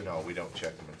them. We don't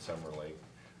check them in summer league.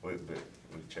 We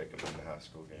check them in the high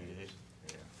school You games.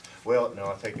 do? Yeah. Well, no,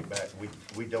 I take it back.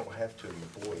 We don't have to in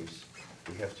the boys.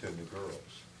 We have to in the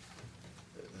girls.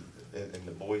 In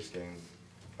the boys game,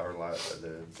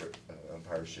 the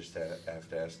umpires just have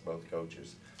to ask both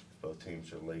coaches if both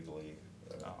teams are legally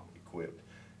Oh. equipped.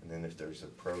 And then if there's a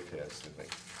protest and they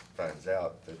finds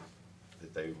out that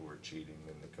they were cheating,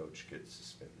 then the coach gets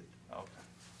suspended. Okay.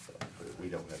 So, but we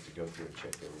don't have to go through and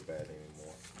check every bat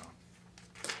anymore.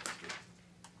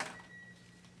 Oh.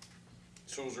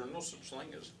 So is there no such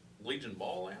thing as Legion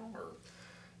ball now, or?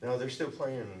 No, they're still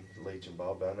playing Legion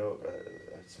ball, but I know,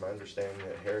 it's my understanding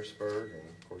that Harrisburg and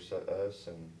of course us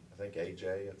and I think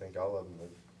AJ, I think all of them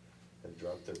have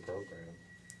dropped their program.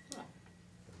 Huh.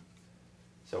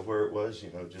 So where it was,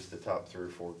 you know, just the top 3 or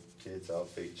 4 kids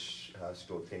off each high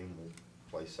school team would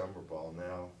play summer ball.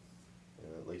 Now, you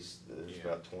know, at least there's Yeah.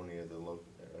 about 20 of the local,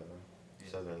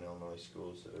 Yeah. Southern Illinois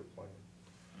schools that are playing.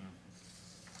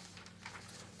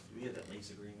 Do we have that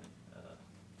lease agreement?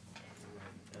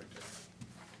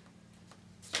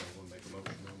 So we'll make a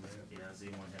motion on that. Yeah, does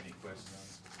anyone have any questions on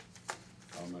it?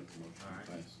 I'll make a motion All right.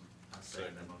 to pass. I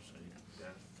second that motion. You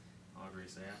got it? All agree,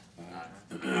 say aye.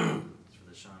 Aye. It's for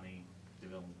the Shawnee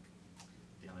Development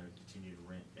down there, continue to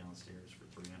rent downstairs for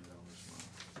 $300 a month,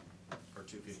 or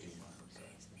 $250 a month, I'm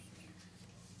sorry.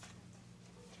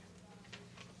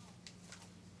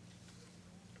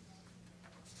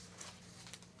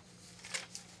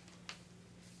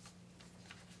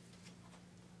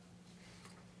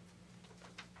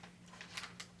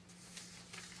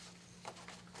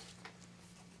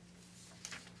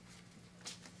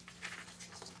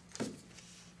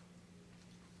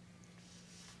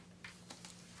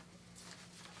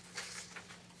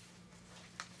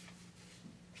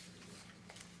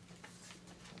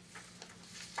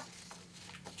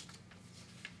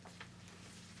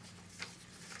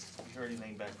 You heard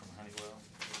anything back from Honeywell?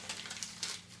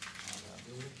 On,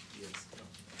 Really? Yes.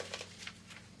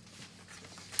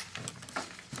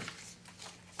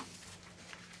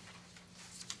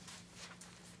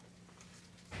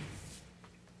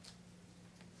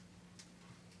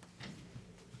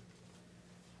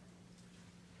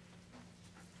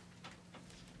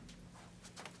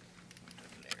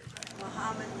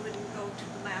 Muhammad wouldn't go to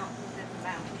the mountain, and the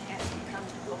mountain has to come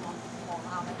to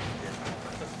Muhammad.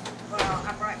 Well,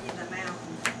 I brought you the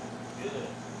mountain. Good.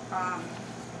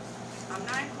 I'm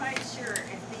not quite sure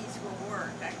if these will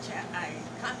work. I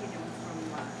copied them from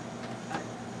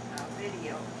a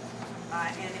video,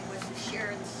 and it was the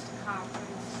Sharon's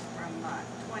conference from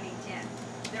 2010.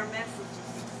 Their message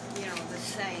is, the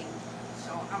same.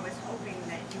 So I was hoping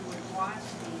that you would watch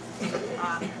these.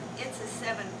 It's a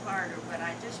 7-parter, but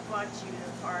I just brought you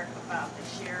the part about the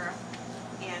sheriff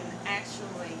and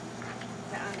actually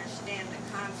to understand the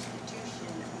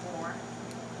Constitution more.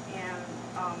 And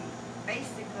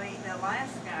basically, the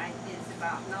last guy is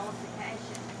about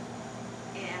nullification.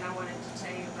 And I wanted to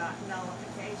tell you about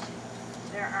nullification.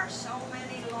 There are so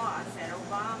many laws that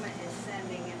Obama is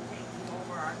sending and taking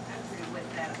over our country with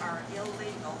that are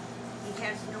illegal. He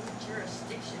has no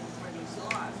jurisdiction for these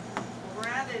laws.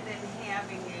 Rather than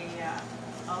having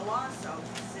a lawsuit,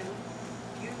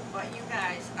 but you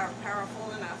guys are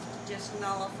powerful enough to just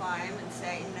nullify them and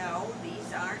say, no,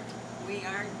 we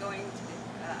aren't going to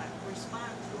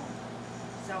respond to them.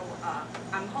 So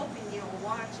I'm hoping you'll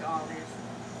watch all this.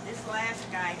 This last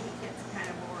guy, he gets kind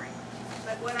of boring.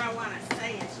 But what I want to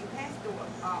say is you have to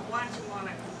watch them on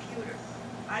a computer.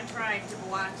 I tried to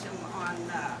watch them on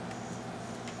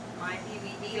my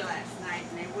DVD last night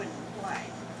and they wouldn't play.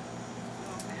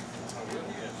 Okay. I will,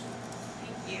 yes.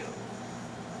 Thank you.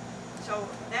 So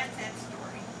that's that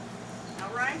story. Now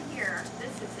right here,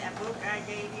 this is that book I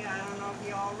gave you. I don't know if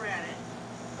you all read it,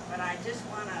 but I just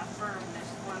want to affirm this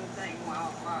one thing while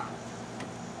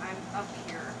I'm up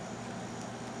here.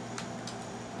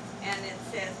 And it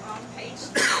says on page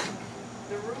 2,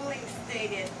 the ruling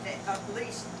stated that at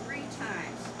least 3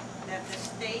 times that the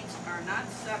states are not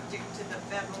subject to the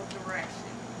federal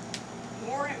direction.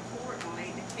 More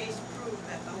importantly, the case proved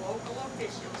that the local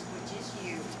officials, which is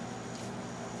you,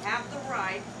 have the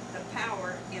right, the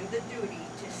power, and the duty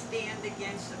to stand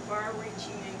against the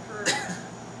far-reaching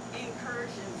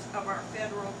incursions of our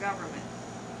federal government.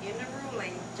 In the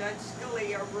ruling, Judge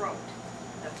Scalia wrote,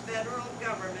 the federal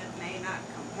government may not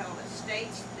compel the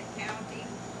states, the county,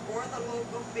 or the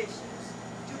local officials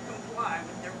to comply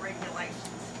with their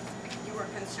regulations. You were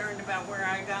concerned about where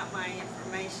I got my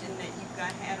information that you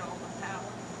had all the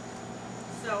power.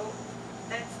 So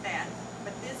that's that.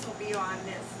 But this will be on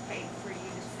this tape for you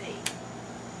to see.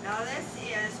 Now this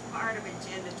is part of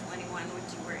Agenda 21, which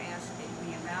you were asking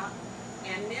me about.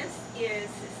 And this is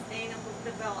sustainable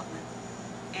development.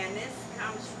 And this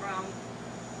comes from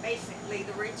basically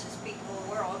the richest people in the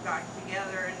world got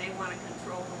together and they want to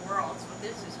control the world. So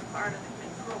this is part of the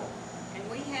control. And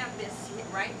we have this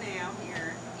right now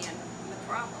here in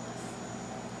Metropolis.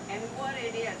 And what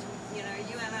it is,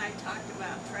 you and I talked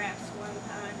about traps one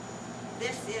time.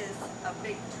 This is a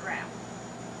big trap.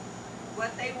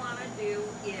 What they want to do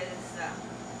is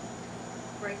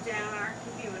break down our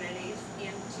communities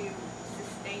into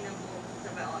sustainable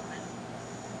development.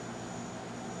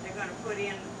 They're going to put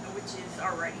in, which is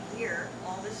already here,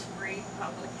 all this free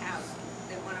public housing.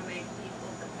 They want to make people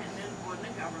dependent on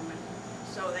the government.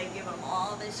 So they give them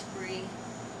all this free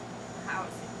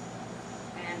housing.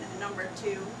 And number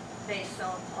 2, they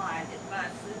supply the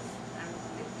buses.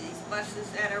 These buses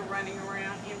that are running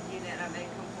around empty that they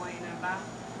complain about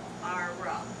are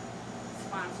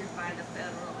sponsored by the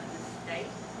federal and the state.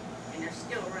 And they're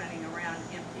still running around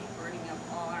empty, burning up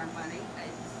all our money.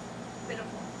 It's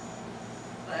pitiful.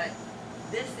 But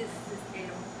this is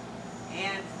sustainable.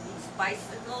 And these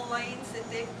bicycle lanes that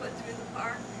they've put through the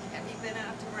park, have you been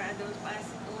out to ride those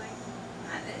bicycle lanes?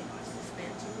 They must have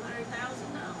spent $200,000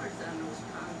 on those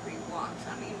concrete walks.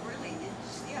 I mean, really, did you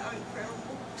see how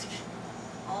incredible?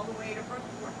 All the way to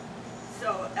Brookport.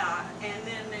 So, and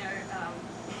then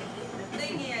the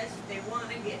thing is, they want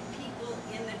to get people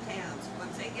in the towns.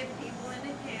 Once they get people in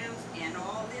the towns and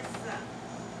all this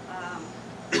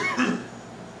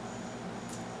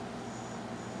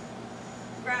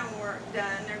groundwork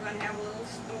done, they're going to have little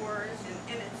stores,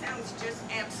 and it sounds just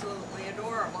absolutely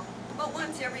adorable. But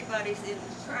once everybody's in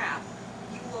the trap,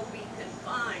 you will be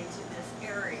confined to this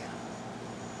area.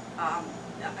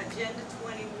 Agenda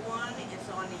 21 is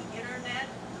on the internet.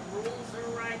 The rules are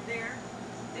right there.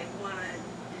 They want to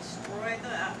destroy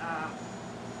the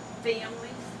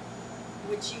families,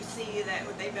 which you see that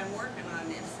they've been working on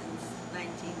this since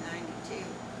 1992.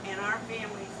 And our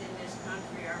families in this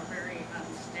country are very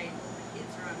unstable.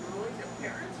 kids are unruly, the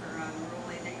parents are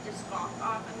unruly, they just walk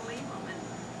off and leave them, and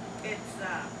it's,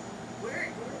 we're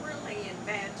really in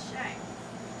bad shape.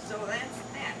 So that's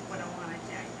what I wanna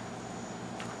tell you.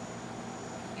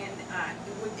 And,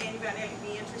 would anybody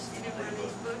be interested in one of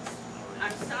these books?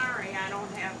 I'm sorry, I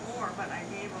don't have more, but I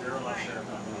gave them Sure, I'll away. share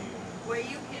them with you. Well,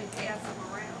 you can pass them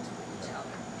around to each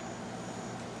other.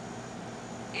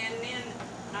 And then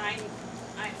I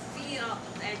feel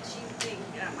that you think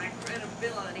my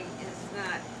credibility is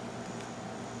not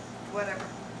whatever.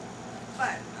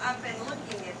 But I've been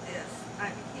looking at this.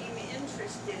 I became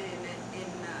interested in it in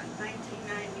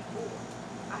 1994.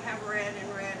 I have read and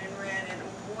read and read and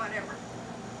whatever.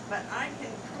 But I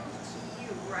can prove to you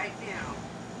right now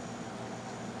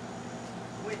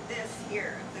with this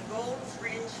here, the gold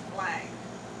fringe flag.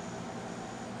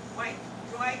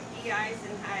 Dwight D.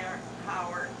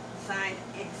 Eisenhower signed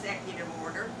executive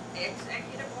order.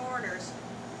 Executive orders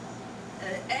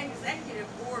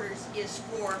is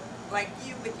for, like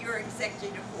you with your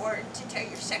executive order, to tell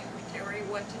your secretary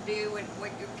what to do and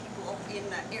what your people in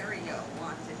the area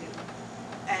want to do.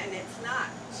 And it's not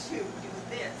to do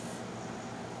this.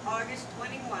 August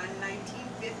 21,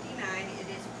 1959, it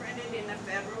is printed in the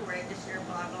Federal Register,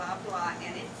 blah, blah, blah,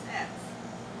 and it says,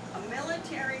 a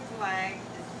military flag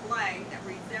is a flag that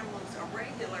resembles a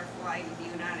regular flag of the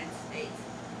United States,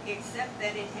 except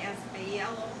that it has a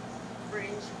yellow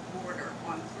fringe border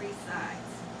on 3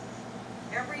 sides.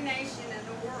 Every nation in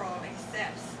the world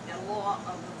accepts the law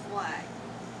of the flag.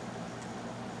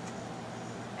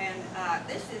 And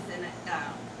this is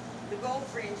the gold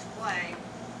fringe flag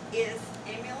is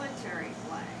a military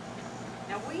flag.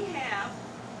 Now we have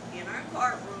in our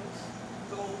courtrooms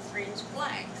gold fringe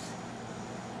flags,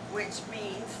 which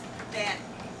means that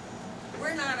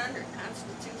we're not under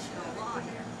constitutional law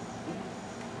here.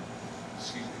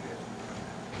 Excuse me, Dad.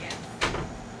 Yes.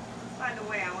 By the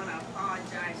way, I want to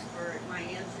apologize for my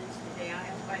entrance today.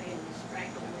 I didn't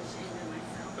distract the machine and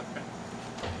myself.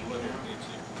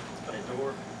 That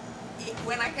door.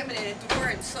 When I come in the door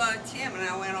and saw Tim, and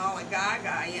I went all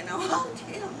gaga, you know, oh,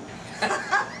 Tim.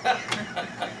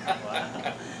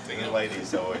 The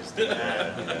ladies always do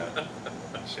that, yeah.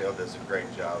 Michelle does a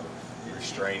great job of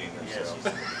restraining herself.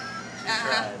 She's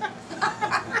tried.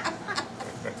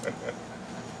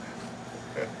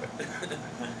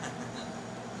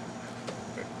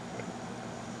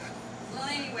 Well,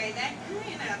 anyway, that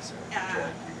kind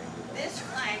of, this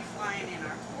flag flying in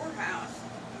our courthouse,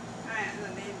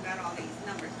 they've got all these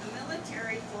numbers. The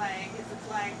military flag is a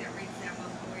flag that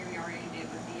resembles what we already did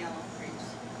with the yellow fringe.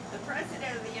 The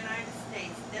President of the United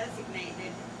States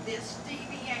designated this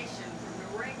deviation from the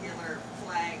regular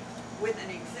flag with an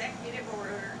executive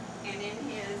order and in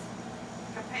his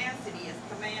capacity as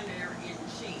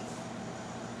Commander-in-Chief.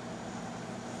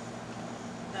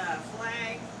 The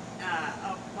flag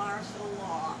of martial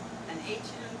law, an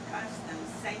ancient custom,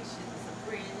 sanctions the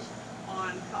fringe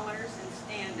on colors and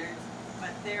standards,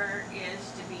 but there is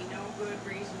to be no good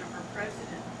reason or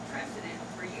precedent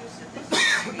for use of this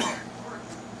flag in our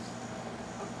courtrooms.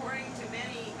 According to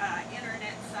many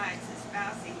internet sites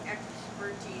espousing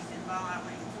expertise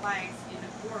involving flags in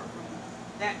a courtroom,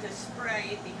 that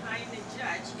display behind the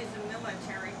judge is a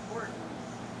military courtroom.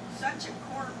 Such a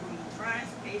courtroom tries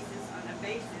cases on the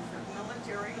basis of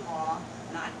military law,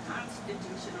 not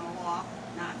constitutional law,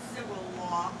 not civil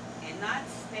law, and not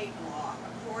state law,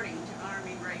 according to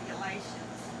Army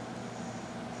regulations.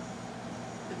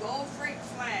 The gold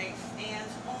flag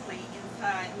stands only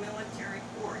inside military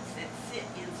courts that sit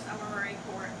in summary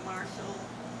court-martial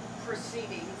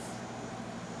proceedings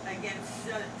against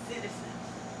citizens.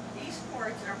 These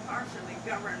courts are partially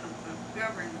governed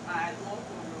by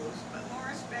local rules, but more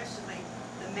especially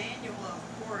the manual of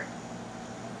court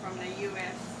from the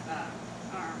U.S.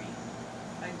 Army.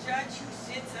 A judge who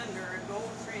sits under a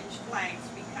gold fringe flag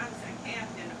becomes a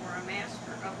captain or a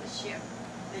master of the ship.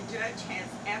 The judge has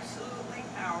absolutely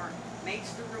power,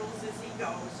 makes the rules as he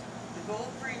goes. The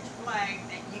gold fringe flag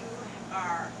that you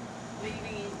are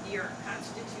leaving your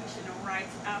constitutional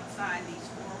rights outside these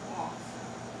 4 walls.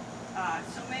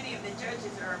 So many of the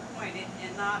judges are appointed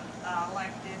and not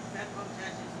elected. Federal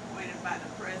judges appointed by the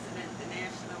president, the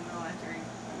national military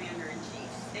commander-in-chief.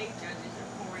 State judges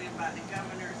appointed by the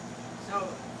governors. So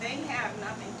they have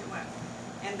nothing to us.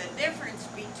 And the difference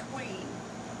between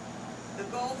the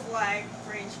gold flag,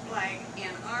 fringe flag,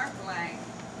 and our flag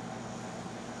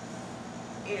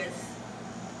is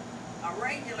a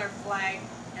regular flag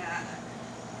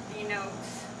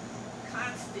denotes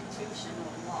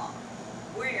constitutional law,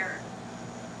 where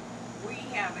we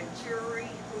have a jury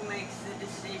who makes the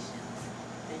decisions.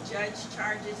 The judge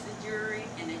charges the jury,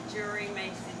 and the jury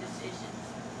makes the decisions.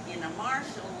 in a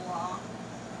martial law,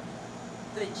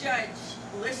 the judge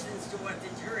listens to what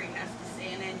the jury has to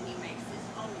say, and then he makes his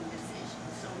own decision.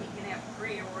 So he can have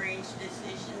prearranged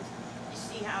decisions. You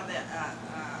see how the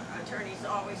attorneys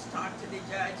always talk to the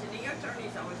judge, and the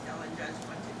attorneys always tell the judge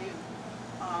what to do.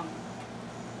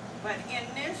 But in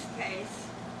this case,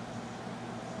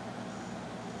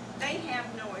 they have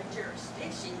no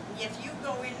jurisdiction. If you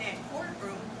go in that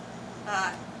courtroom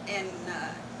and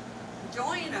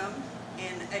join them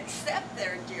and accept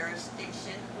their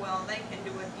jurisdiction, well, they can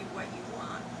do with you what you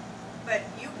want. But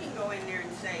you can go in there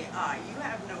and say, you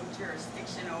have no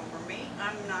jurisdiction over me,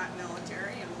 I'm not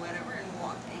military and whatever, and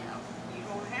walk out. You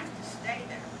don't have to stay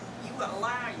there. You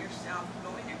allow yourself to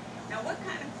go in there. Now, what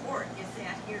kind of court is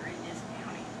that here in this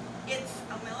county? It's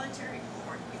a military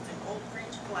court. It's an old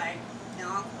French flag.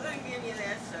 Now, I'm going to give you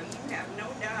this so you have no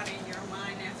doubt in your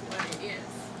mind that's what it is.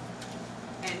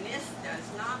 And this does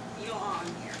not belong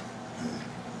here.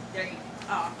 They're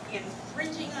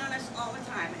infringing on us all the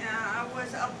time. And I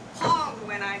was appalled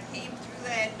when I came through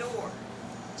that door.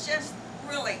 Just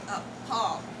really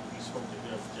appalled. You spoke to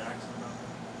Judge Jackson about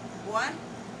that? What?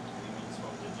 You mean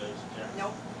spoke to Judge Jackson?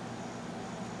 Nope.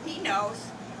 He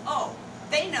knows. Oh,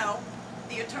 they know.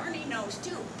 The attorney knows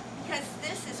too. Because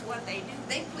this is what they do.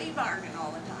 They plea bargain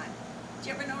all the time. Did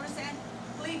you ever notice that?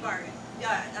 Plea bargain.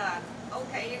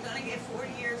 Okay, you're gonna get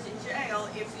 40 years in jail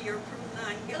if you're proven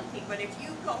not guilty, but if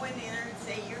you go in there and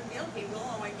say you're guilty, we'll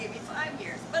only give you 5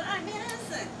 years. But I'm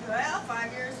innocent. Well,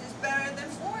 5 years is better than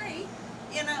 40.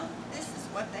 You know, this is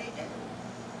what they do.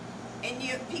 And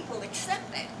people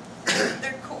accept that.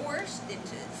 They're coerced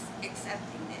into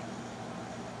accepting it.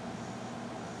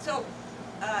 So,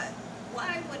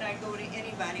 why would I go to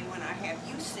anybody when I have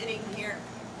you sitting here?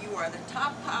 You are the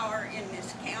top power in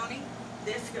this county.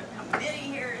 This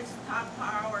committee here is top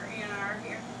power in our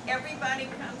here. Everybody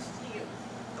comes to you.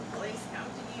 The police come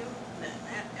to you.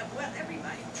 Well,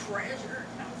 everybody. Treasurer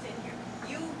comes in here.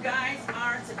 You guys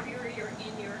are superior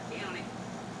in your county.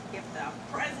 If the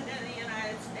President of the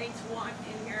United States walked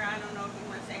in here, I don't know if you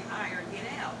want to say hi or get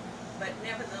out. But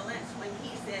nevertheless, when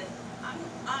he says,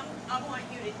 I want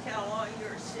you to tell all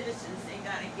your citizens they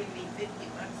got to give me $50 a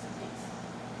piece.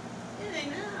 Yeah, they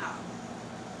know.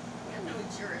 We have no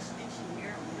jurisdiction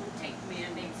here. We don't take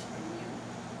mandates from you.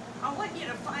 I want you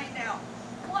to find out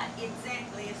what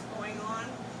exactly is going on,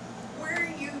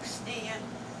 where you stand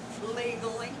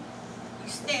legally. You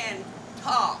stand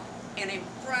tall and in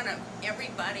front of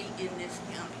everybody in this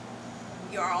county.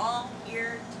 You're all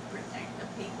here to protect the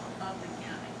people of the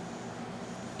county.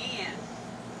 And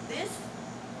this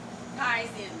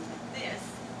ties into this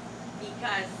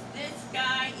because this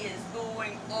guy is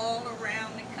going all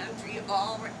around the country,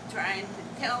 trying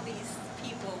to tell these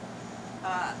people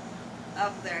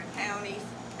of their counties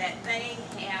that they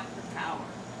have the power.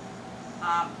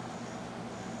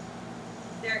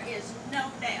 There is no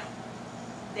doubt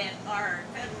that our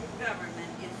federal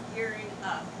government is gearing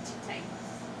up to take us.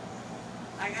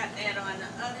 I got that on the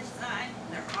other side.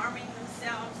 They're arming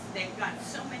themselves. They've got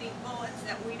so many bullets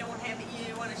that we don't have a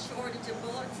shortage of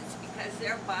bullets. It's because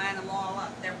they're buying them all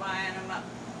up. They're buying them up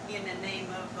in the name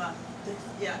of the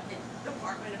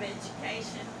Department of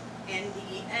Education,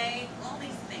 NDA, all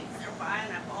these things. They're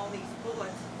buying up all these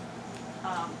bullets.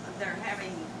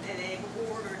 They've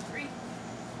ordered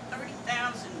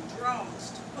 30,000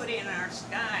 drones to put in our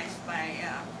skies by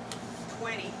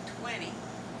 2020.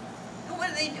 And what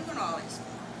are they doing all this for?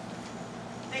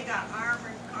 They got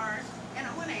armored cars. And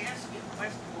I want to ask you a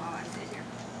question while I sit here.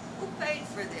 Who paid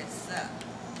for this? I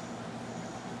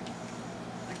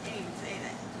can't even say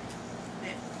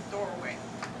that doorway.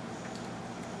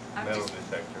 Metal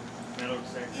detector. Metal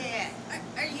detector? Yeah.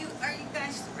 Are you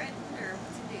guys threatened or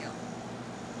what's the deal?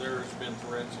 There's been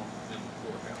threats in the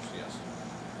courthouse, yes.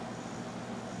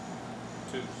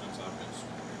 2 since I've been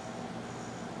sworn in,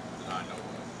 that I know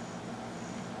of.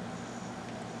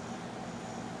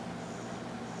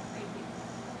 Thank you.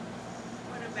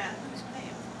 What about who's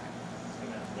paying for it? It's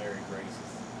coming out of Larry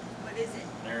Grace's. What is it?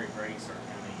 Larry Grace, our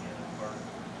county clerk.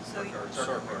 So you-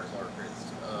 Circuit clerk, it's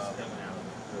It's coming out of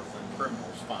the real fund.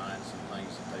 criminals fines and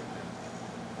things that they've been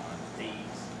fined.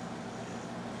 Fees.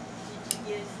 Did you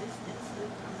get assistance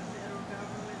from the federal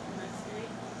government and the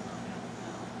state?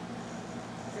 No.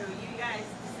 So you guys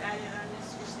decided on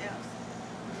this yourselves?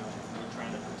 We're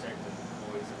trying to protect the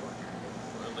employees that work here.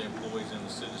 Well, the employees and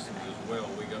the citizens as well.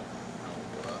 We got,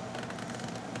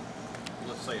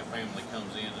 let's say a family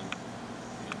comes in and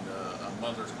a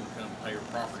mother's gonna come pay her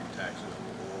property taxes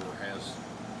or has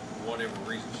whatever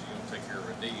reason she's gonna take care of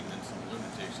a deed, and then some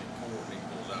lunatic's in court and he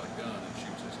pulls out a gun and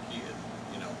shoots his kid,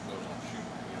 goes on shooting.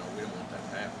 We don't want that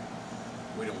to happen.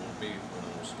 We don't want to be one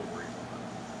of those stories.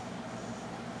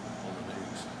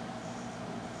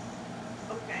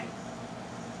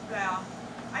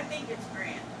 think it's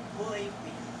grand, believe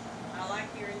me. I like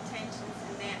your intentions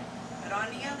in that, but on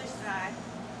the other side,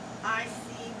 I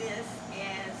see this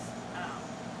as,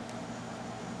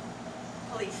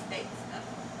 police state stuff.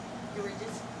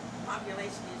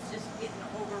 Population is just getting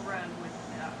overrun with,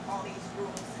 all these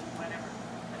rules and whatever.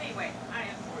 But anyway, I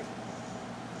am for you.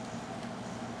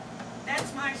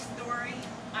 That's my story.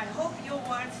 I hope you'll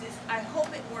watch this. I hope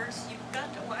it works. You've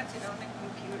got to watch it on the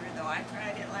computer, though. I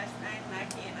tried it last night and I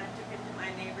can't. I took it to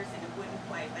my neighbors and it wouldn't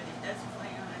play, but it does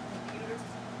play on a computer.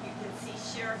 You can see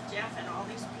Sheriff Jeff and all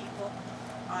these people.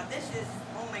 This is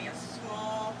only a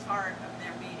small part of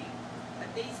their meeting,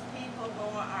 but these people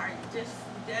are just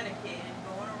dedicated,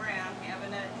 going around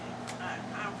having a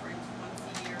conference once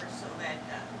a year so that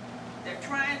they're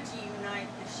trying to unite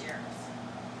the sheriffs.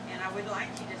 And I would like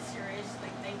you to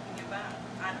seriously thinking about,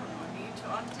 I don't know, do you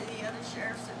talk to the other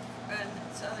sheriffs in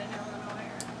Southern Illinois?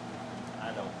 Or?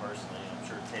 I don't personally, I'm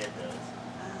sure Ted does.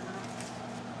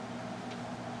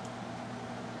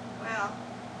 Well,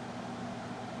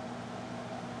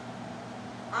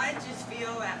 I just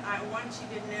feel that I want you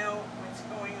to know what's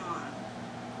going on.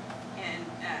 And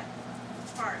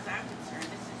as far as I'm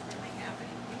concerned, this is really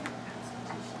happening here in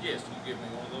Constitution. Yes, you gave me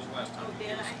one of those last time. Oh, you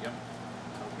did us. I? Yep.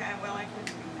 Okay, well, I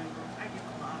couldn't remember. I get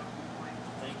a lot of them away.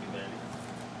 Thank you, baby.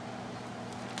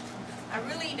 I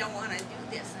really don't want to do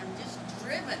this. I'm just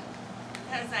driven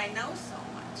because I know so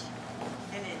much.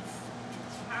 And it's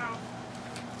powerful.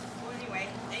 Well, anyway,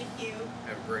 thank you.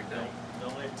 Have a great day.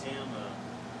 Don't let Tim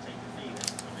take the feed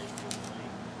when they do the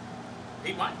leave.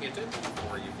 He might get that one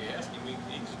for you if you ask him.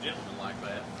 He's a gentleman like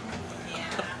that. Yeah,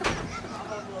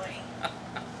 probably.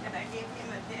 Did I give him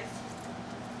a disc?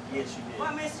 Yes, you did.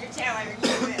 Well, Mr. Taylor, you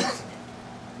missed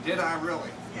it. Did I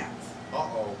really? Yes.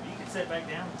 Uh-oh. You can sit back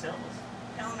down and tell us.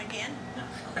 Tell him again.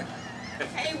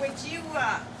 Hey, would you,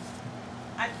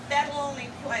 that'll only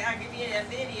play, I'll give you a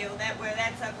video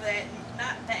that's of that,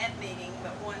 not that meeting,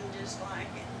 but one just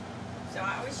like it. So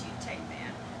I wish you'd take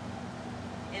that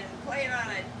and play it on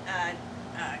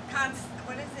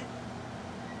what is it?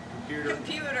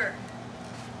 Computer.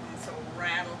 I'm so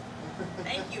rattled.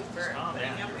 Thank you for Just calm putting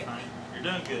down, up you're with fine. me. You're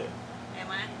doing good. Am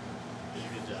I? You did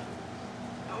a good job.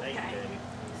 Okay. Thank you, baby.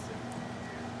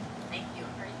 Thank you.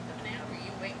 Are you coming out or are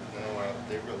you waiting? No,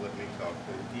 they were letting me talk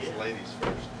to these Yeah. ladies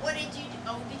first. What did you do?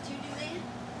 Oh, did you do that?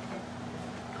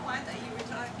 Oh, I thought you were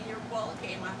talking, your ball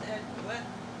game. I thought, what?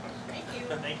 Thank you.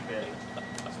 Thank you, baby.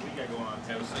 So we got going on.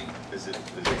 Have a seat. Is it?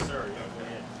 Yes, sir. Yeah, go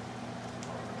ahead.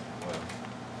 Well,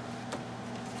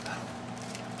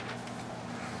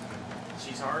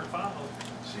 She's hard to follow.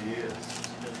 she is.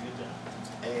 She does a good job.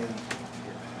 And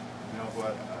you know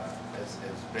what? As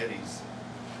Betty's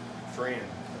friend,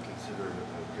 I consider her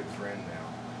a good friend now.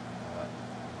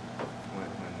 When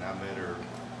I met her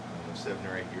 7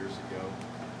 or 8 years ago,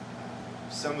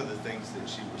 some of the things that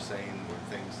she was saying were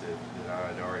things that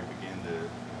I had already begun to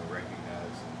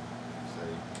recognize and say,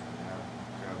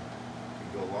 kind of can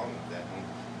go along with that. And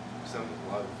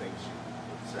a lot of things she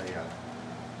would say, I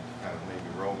kind of maybe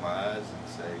roll my eyes and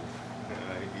say,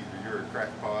 either you're a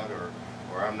crackpot or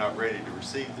I'm not ready to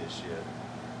receive this yet.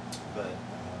 But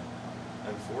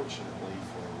unfortunately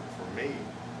for me,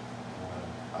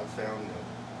 I've found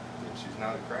that she's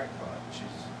not a crackpot.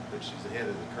 She's ahead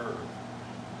of the curve.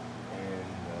 And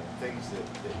things that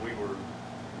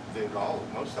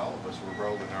most all of us were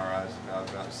rolling our eyes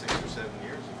about 6 or 7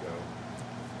 years ago.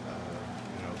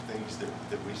 Things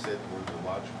that we said were the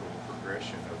logical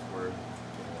progression of where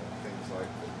things like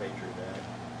the Patriot Act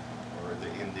or the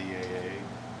NDAA,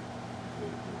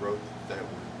 the road that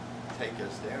would take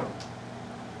us down.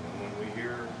 When we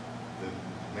hear the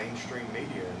mainstream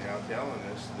media now telling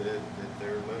us that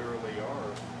there literally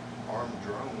are armed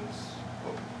drones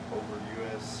over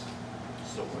U.S.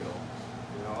 soil,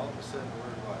 all of a sudden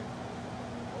we're like,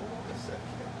 hold on a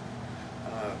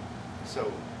second.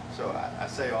 So I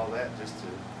say all that just to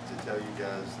tell you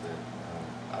guys that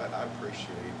I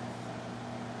appreciate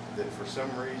that for some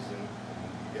reason,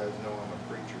 and you guys know I'm a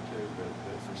preacher too, but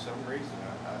for some reason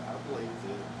I believe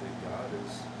that God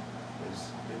has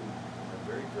been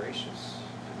very gracious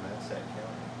to Massac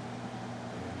County.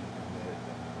 And that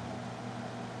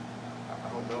I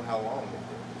don't know how long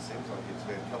it seems like it's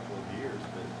been a couple of years,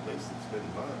 but at least it's been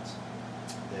months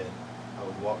that I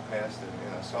would walk past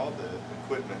and I saw the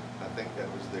equipment. I think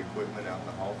that was the equipment out in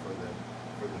the hall for the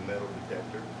metal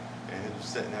detector, and it was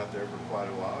sitting out there for quite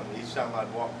a while. And each time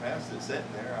I'd walk past it sitting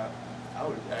there, I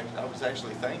was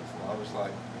actually thankful. I was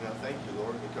like, thank you,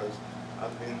 Lord, because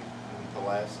I've been in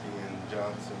Pulaski and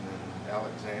Johnson and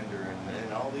Alexander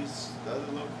and all these other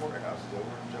little courthouses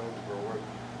over in Jonesboro where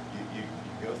you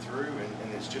go through and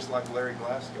it's just like Larry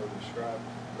Glasgow described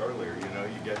earlier, you know,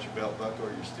 you got your belt buckle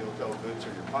or your steel-toe boots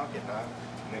or your pocket knife.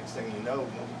 Next thing you know,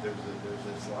 there's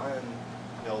this line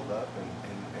held up,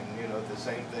 and you know, the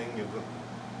same thing, you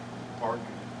park,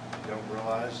 you don't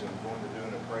realize you're going to do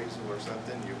an appraisal or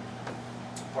something, you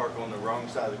park on the wrong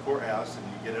side of the courthouse, and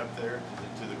you get up there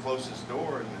to the closest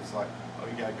door, and it's like, oh,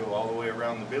 you gotta go all the way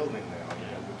around the building now, you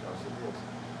know, because of this.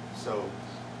 So,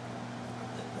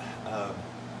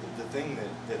 the thing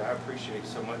that I appreciate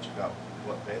so much about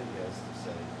what Betty has to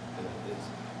say is,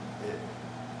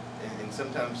 and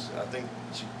sometimes I think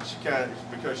she kind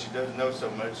of, because she doesn't know so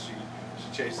much, she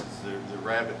chases the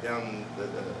rabbit down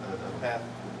a path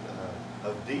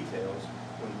of details,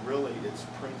 when really it's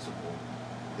principle.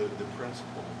 The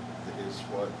principle is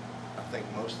what I think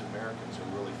most Americans are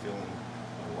really feeling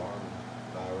alarmed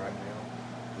by right now.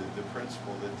 The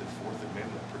principle that the Fourth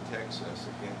Amendment protects us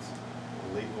against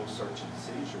illegal search and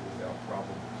seizure without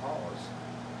probable cause,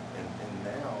 and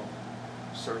now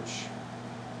search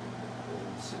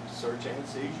and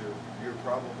seizure, your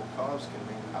probable cause can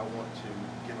mean I want to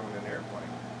get on an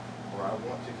airplane, or I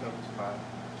want to come to my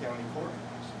county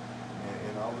courthouse,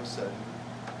 and all of a sudden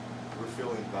we're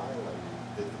feeling violated,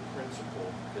 that the principle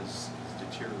is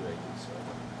deteriorated so.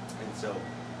 And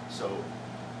so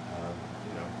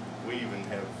you know, we even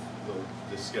have little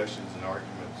discussions and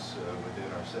arguments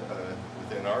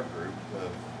within our group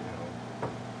of,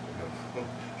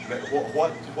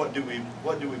 what do we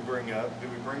bring up? Do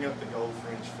we bring up the gold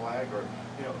fringe flag, or,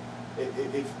 you know,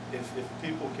 if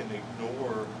people can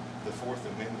ignore the Fourth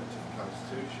Amendment to the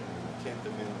Constitution and the 10th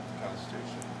Amendment to the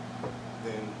Constitution,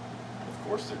 then of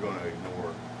course they're going to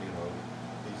ignore, you know,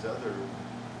 these other.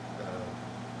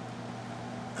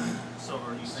 So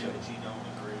are you saying that you don't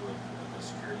agree with the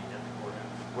security at the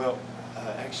courthouse? Well,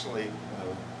 actually,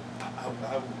 I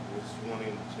was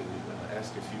wanting to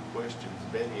ask a few questions.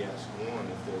 Betty asked one,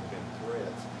 if there have been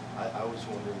threats. I was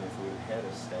wondering if we had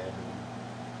a stabbing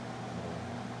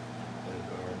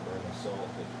or an assault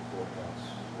at the courthouse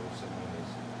where someone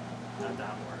is Not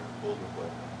that I'm aware of. pulled a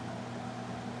weapon.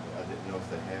 I didn't know if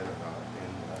they had or not.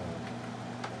 And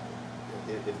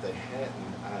if they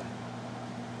hadn't,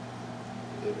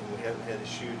 and we haven't had a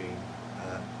shooting,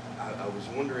 I was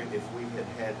wondering if we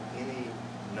had any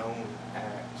known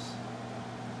acts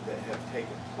that have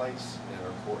taken place at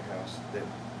our courthouse that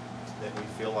we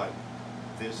feel like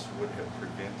this would have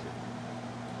prevented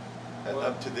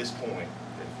up to this point.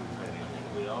 If we've had I think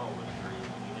anything. we all would agree,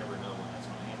 you never know when that's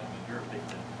going to happen. I mean, you're a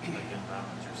victim of gun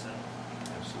violence yourself,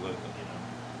 Absolutely. you know.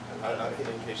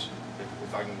 In case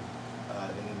if I can,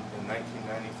 in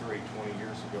 1993, 20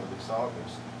 years ago this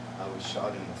August, I was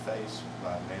shot in the face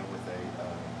by a man with a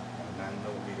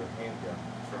 9mm handgun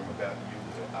from about you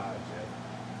to I, Jeff.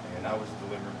 And I was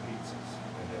delivering pizzas,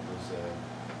 and it was,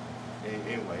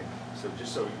 anyway, so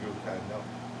just so you kind of know.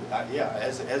 Yeah,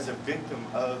 as a victim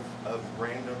of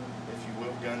random, if you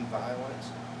will, gun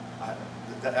violence,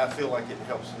 I feel like it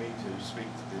helps me to speak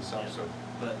to this also.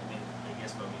 But I mean, I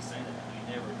guess by me saying that, you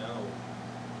never know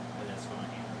when that's going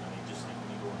to happen. I mean, just like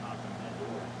when you go and knock on that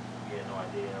door, you had no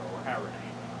idea, or however it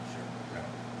happened, I'm not sure. Right.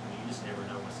 I mean, you just never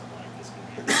know when something like this can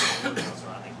happen. So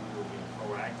I think we will be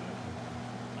proactive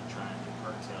in trying to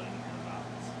curtail any kind of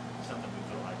violence. Something we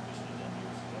feel like we should have done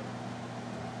years ago.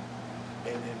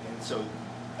 And so,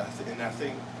 I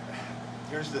think,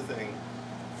 here's the thing,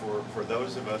 for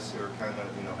those of us who are kind of,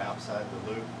 you know, outside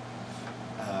the loop,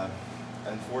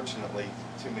 unfortunately,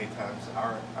 too many times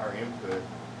our input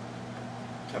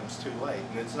comes too late,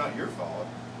 and it's not your fault,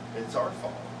 it's our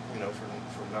fault, you know, for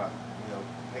not, you know,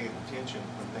 paying attention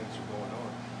when things are going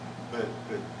on.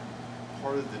 But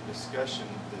part of the discussion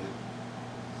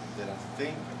that I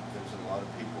think there's a lot of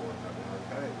people in our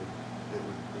county that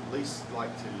would at least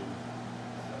like to,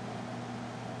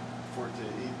 for it to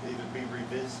either be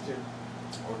revisited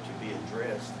or to be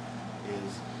addressed,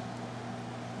 is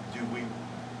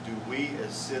do we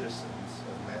as citizens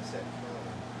of Massac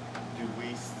County, do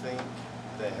we think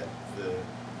that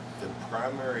the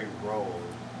primary role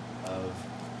of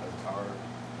our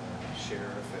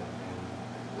sheriff and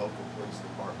local police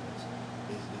departments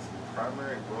is the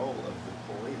primary role of the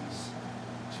police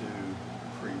to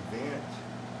prevent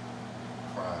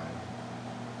crime,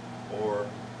 or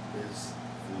is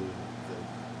the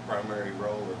primary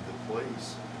role of the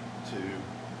police to,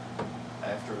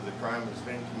 after the crime has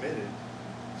been committed,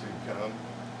 to come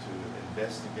to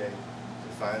investigate, to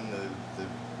find the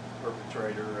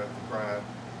perpetrator of the crime,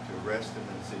 to arrest him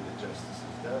and see that justice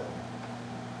is done?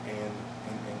 And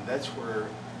that's where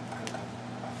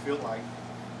I feel like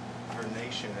our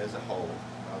nation as a whole,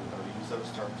 I'll use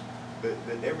those terms, but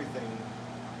everything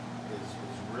is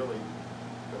really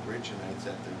originates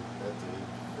at the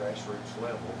grassroots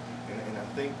level, and I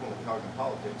think when we're talking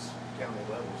politics, county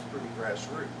level is pretty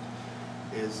grassroots,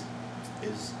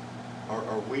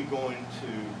 are we going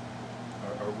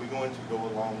to go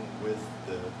along with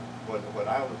what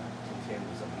I would contend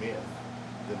is a myth?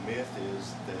 The myth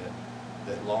is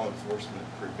that law enforcement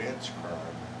prevents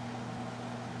crime,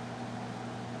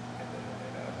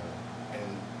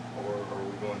 or are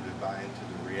we going to buy into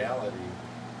the reality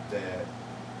that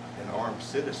an armed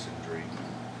citizenry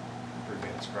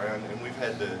prevents crime? And we've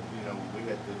had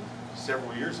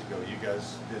several years ago, you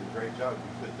guys did a great job.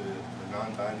 You put the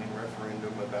non-binding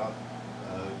referendum about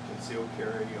concealed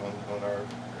carry on our,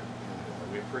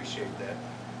 we appreciate that.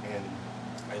 And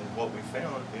what we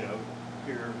found,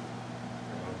 here,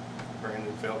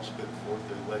 Brandon Phelps put forth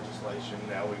the legislation.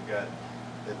 Now we've got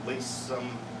at least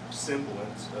some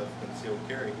semblance of concealed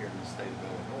carry here in the state of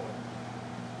Illinois.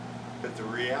 But the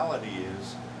reality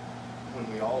is, when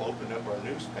we all open up our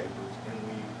newspapers and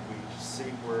we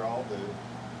see where all the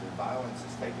violence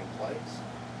is taking place,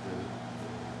 the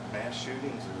mass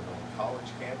shootings on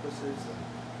college campuses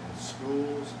and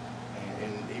schools,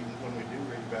 and even when we do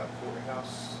read about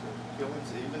courthouse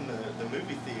killings, even the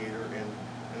movie theater in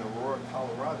Aurora,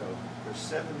 Colorado. There's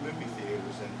 7 movie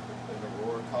theaters in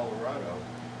Aurora, Colorado,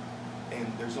 and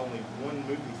there's only one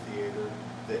movie theater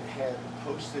that had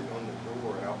posted on the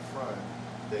door out front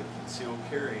that concealed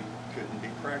carry couldn't be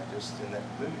practiced in that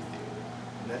movie theater,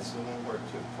 and that's the one where it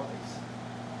took place.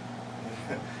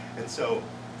 And so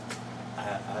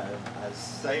I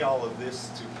say all of this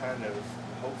to kind of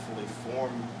hopefully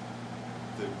form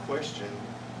the question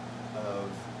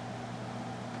of,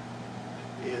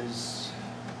 is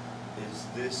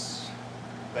this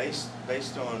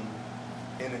based on,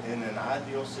 in an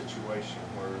ideal situation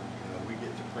where we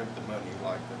get to print the money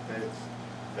like the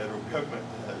federal government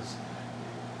does,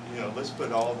 let's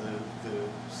put all the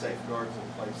safeguards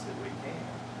in place that we can.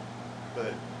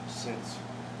 But since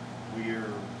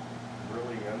we're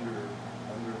really under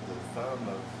the thumb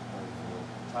of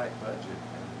a tight budget,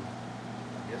 and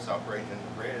I guess operating in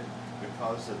the red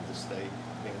because of the state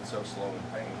being so slow in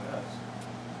paying us,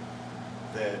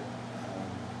 that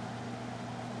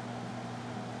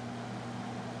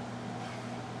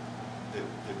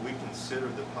we consider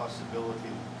the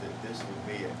possibility that this would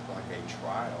be like a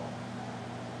trial,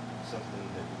 something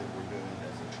that we're doing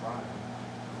as a trial.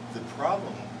 The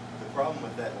problem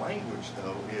with that language,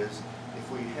 though, is if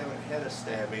we haven't had a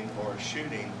stabbing or a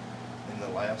shooting in the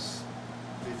last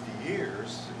 50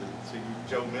 years, to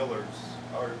Joe Miller's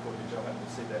article, did y'all happen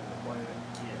to see that in the Planet?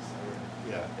 Yes.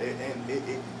 Yeah,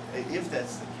 and if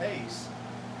that's the case,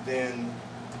 then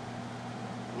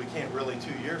we can't really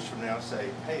 2 years from now say,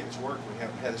 hey, it's worked, we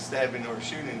haven't had a stabbing or a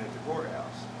shooting at the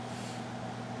courthouse.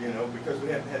 Because we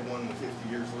haven't had one in the 50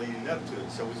 years leading up to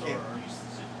it, so we can't. Are you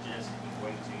suggesting you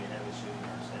wait till you have a shooting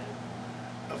or a stabbing?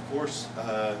 Of course,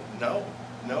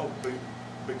 no,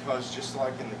 because just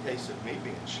like in the case of me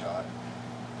being shot,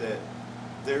 that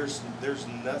there's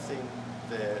nothing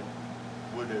that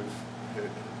would have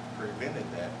prevented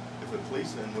that. If a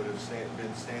policeman would have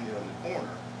been standing on the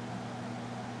corner,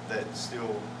 that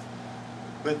still,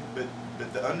 but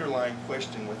the underlying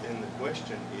question within the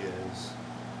question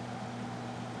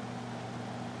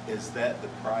is that the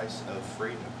price of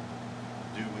freedom?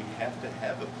 Do we have to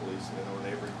have a policeman on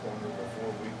every corner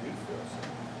before we do feel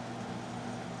safe?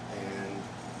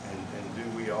 And do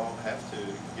we all have to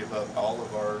give up all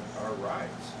of our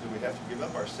rights? Do we have to give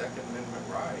up our Second Amendment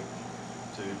right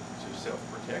to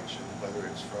self-protection, whether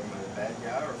it's from a bad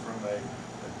guy or from a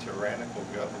tyrannical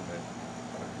government?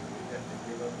 Do we have to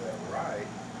give up that right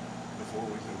before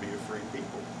we can be a free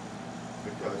people?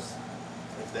 Because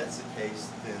if that's the case,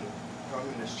 then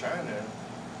Communist China,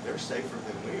 they're safer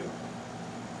than we are.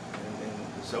 And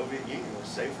the Soviet Union was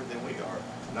safer than we are.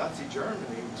 Nazi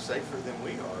Germany was safer than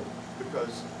we are,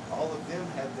 because all of them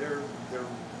had their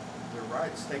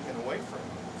rights taken away from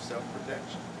them of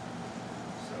self-protection.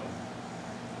 So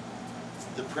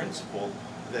the principle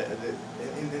that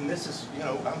and this is,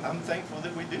 I'm thankful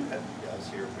that we do have you guys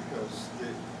here, because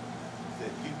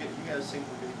that you guys seem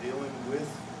to be dealing with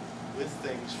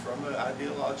things from an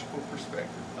ideological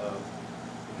perspective of,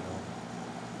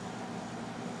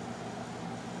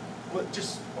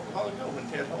 just a while ago when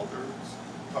Ted Holder was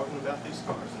talking about these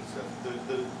cars and stuff,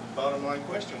 the bottom line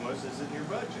question was, is it in your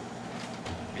budget?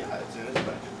 Yeah, it's in his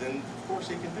budget. Then of course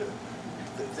he can do it.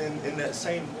 But then in that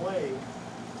same way,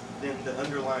 then the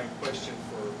underlying question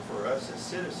for us as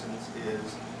citizens is,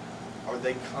 are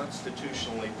they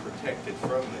constitutionally protected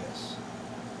from this?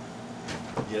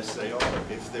 Yes, they are.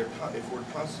 If we're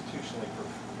constitutionally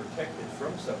protected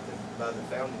from something by the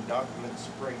founding document,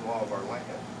 supreme law of our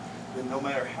land, But no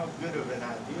matter how good of an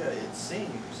idea it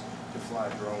seems to fly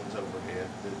drones overhead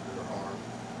that are armed,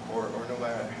 or no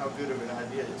matter how good of an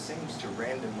idea it seems to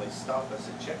randomly stop us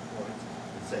at checkpoints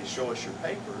and say, show us your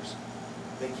papers,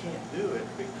 they can't do it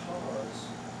because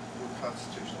we're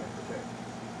constitutionally protected.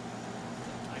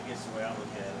 I guess the way I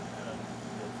look at it, the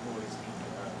employees came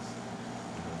to us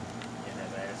and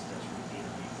have asked us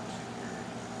repeatedly for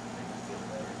security, they can feel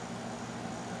better.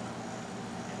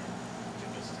 And it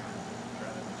took us time to try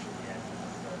to make sure we had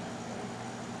enough budget.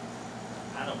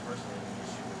 I don't personally have an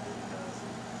issue with it because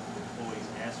the employees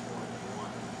ask for it, they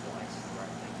want it, they feel like it's the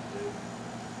right thing to do.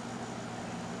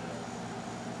 And,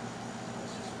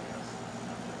 that's just me, I'm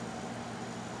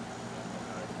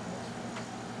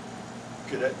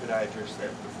Could I address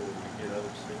that before we get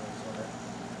other statements on that?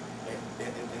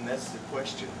 And that's the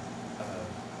question.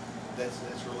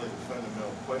 That's really the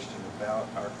fundamental question about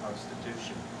our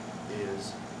Constitution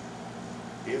is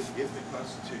if the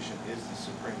Constitution is the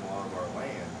supreme law of our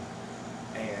land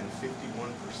and 51%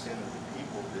 of the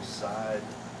people decide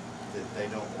that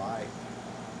they don't like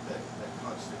that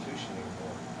Constitution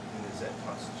anymore, then is that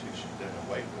Constitution done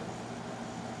away with?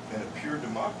 In a pure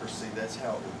democracy, that's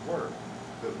how it would work.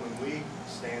 But when we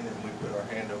stand and we put our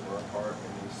hand over our heart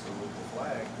and we salute the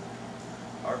flag,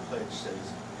 our pledge says,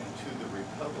 and to the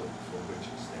republic for which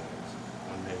it stands,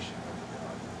 one nation under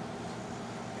God.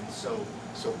 And so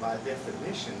by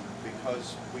definition,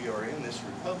 because we are in this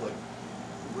republic,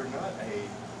 we're not a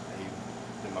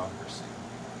democracy.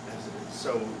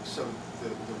 So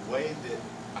the way that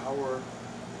our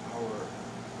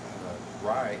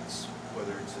rights,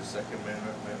 whether it's the Second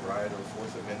Amendment right or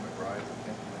Fourth Amendment right or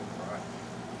Tenth Amendment right,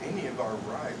 any of our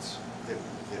rights that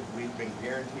we've been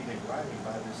guaranteed in writing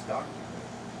by this document,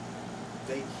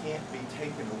 they can't be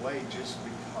taken away just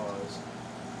because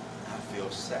I feel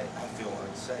unsafe.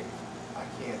 I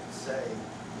can't say,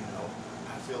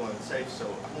 I feel unsafe, so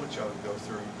I want y'all to go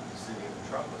through the city of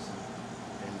Metropolis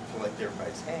and collect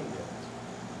everybody's handguns.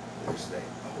 They're saying,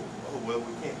 oh, well,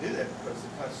 we can't do that because the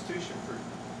Constitution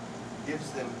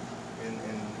gives them, and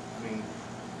I mean,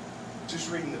 just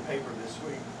reading the paper this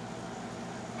week,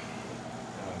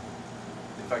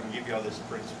 if I can give you all this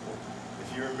principle,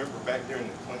 if you remember back during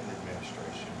the Clinton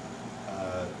administration,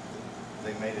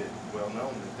 they made it well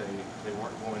known that they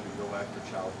weren't going to go after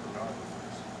child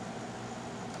pornographers.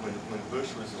 When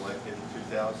Bush was elected in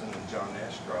 2000 and John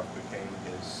Ashcroft became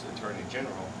his Attorney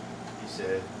General, he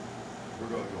said, we're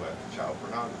going to go after child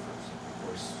pornographers. Of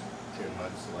course, 10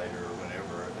 months later or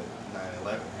whenever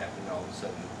 9/11 happened, all of a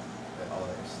sudden all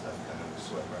that stuff kind of was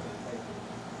swept under the table.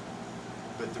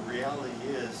 But the reality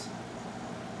is,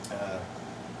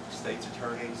 state's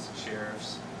attorneys,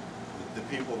 sheriffs, the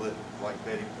people that, like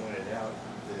Betty pointed out,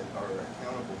 that are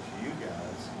accountable to you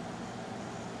guys,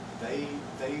 they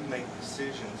make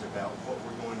decisions about what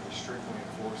we're going to strictly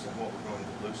enforce and what we're going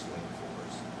to loosely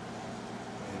enforce.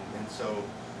 And so,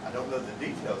 I don't know the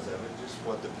details of it, just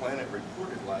what the Planet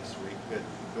reported last week, but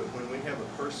when we have a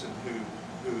person who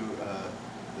the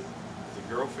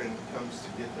girlfriend comes to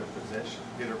get her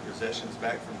possessions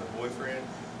back from the boyfriend,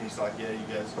 he's like, yeah, you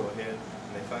guys go ahead,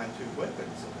 and they find 2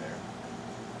 weapons in there.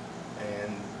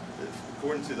 And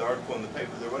according to the article in the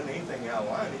paper, there wasn't anything out of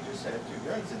line, he just had 2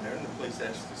 guns in there, and the police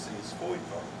asked to see his FOID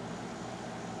card.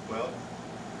 Well,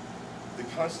 the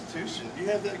Constitution, do you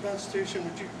have that Constitution?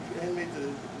 Would you hand me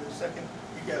the second?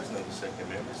 You guys know the Second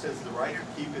Amendment. It says the right to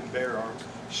keep and bear arms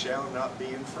shall not be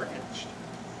infringed.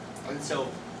 And so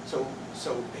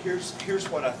here's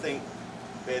what I think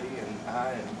Betty and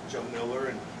I and Joe Miller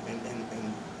and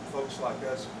folks like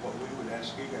us, what we would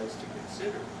ask you guys to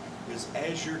consider is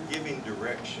as you're giving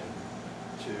direction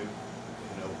to,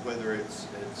 whether it's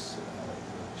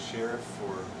sheriff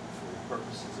for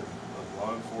purposes of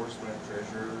law enforcement,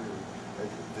 treasurer,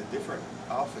 the different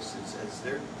offices, as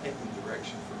they're taking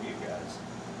direction from you guys,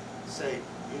 say,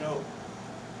 we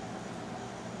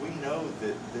know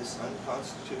that this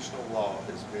unconstitutional law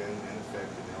has been in effect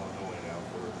in Illinois now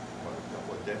for a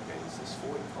couple of decades, this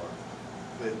FOID card,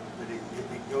 but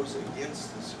it goes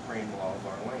against the supreme law of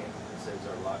our land. It says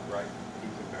our right to keep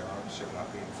and bear arms shall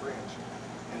not be infringed.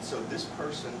 And so this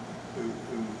person who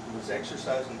was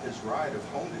exercising his right of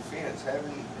home defense,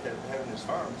 having his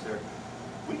firearms there,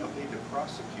 we don't need to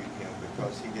prosecute him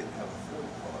because he didn't have a FOID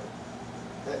card.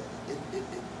 Let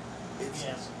me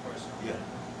ask a question. Yeah.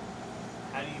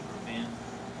 How do you prevent,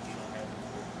 if you don't have a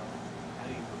FOID card, how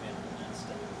do you prevent an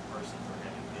unstable person from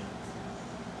having guns?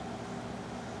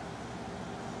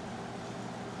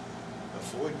 A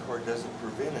FOID card doesn't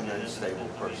prevent an unstable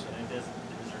person. It doesn't,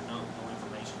 is there no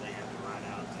information they have to write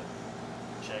out that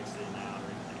checks them out or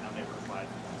anything? I've never applied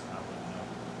for one, so I wouldn't know.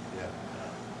 Yeah.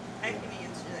 I can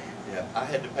answer that. Yeah, I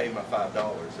had to pay my $5,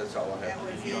 that's all I had That to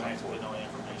was do. You don't have to put no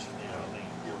information down, anything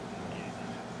important or anything.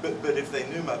 But if they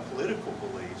knew my political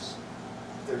beliefs,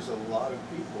 there's a lot of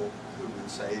people who would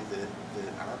say that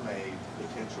I'm a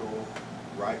potential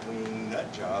right-wing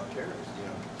nut job terrorist, you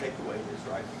know, take away his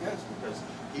right to guns, because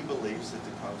he believes that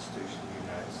the Constitution of the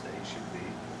United States should be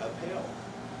upheld.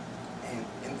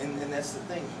 And that's the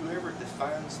thing, whoever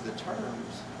defines the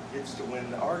terms gets to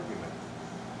win the argument.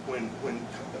 When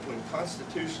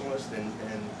constitutionalist and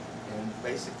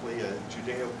basically a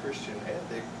Judeo-Christian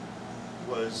ethic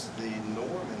was the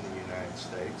norm in the United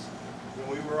States, then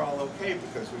we were all okay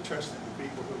because we trusted the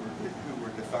people who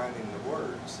were defining the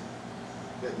words.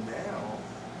 But now,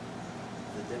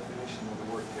 the definition of the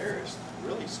word terrorist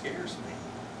really scares me.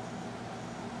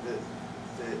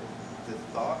 The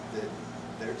thought that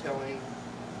they're telling,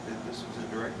 that this was a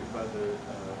directive by the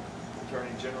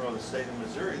Attorney General of the state of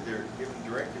Missouri, they're giving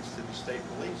directives to the state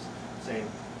police saying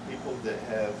people that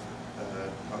have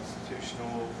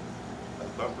constitutional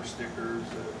bumper stickers,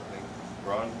 I think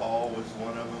Ron Paul was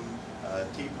one of them,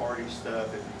 Tea Party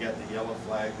stuff, if you got the yellow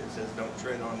flag that says don't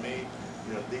tread on me,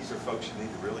 you know, these are folks you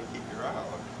need to really keep your eye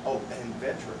on. Oh, and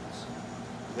veterans.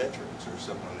 Veterans are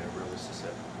someone they're really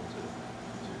susceptible to.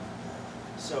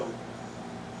 So,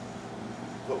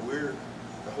 what we're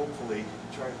hopefully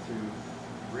trying to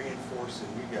reinforce in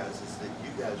you guys is that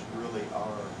you guys really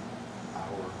are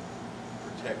our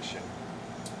protection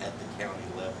at the county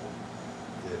level.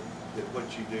 That what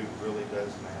you do really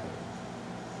does matter.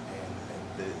 And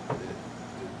the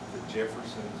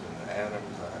Jeffersons and the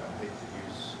Adams, I hate to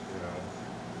use, you know,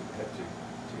 have to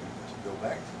go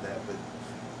back to that, but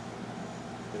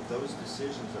those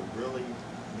decisions are really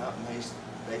not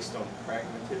based on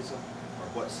pragmatism or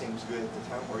what seems good at the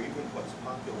time or even what's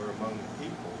popular among the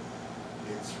people.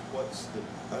 It's what's the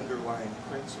underlying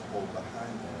principle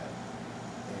behind that.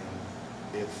 And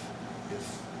if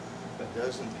a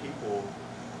dozen people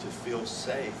to feel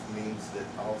safe means that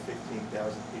all 15,000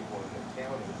 people in the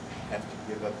county have to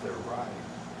give up their right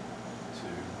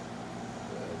to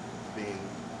being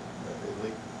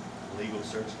illegal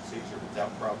search and seizure without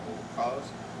probable cause,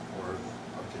 or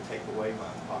to take away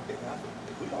my pocket knife.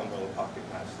 We all know a pocket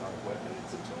knife's not a weapon,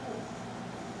 it's a tool.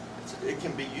 It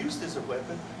can be used as a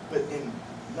weapon, but in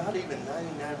not even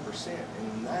 99%,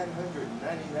 in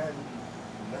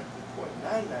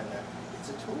 999.999, it's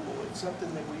a tool. It's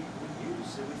something that we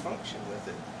use, that we function with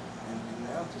it. And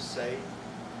now to say,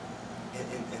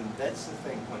 and that's the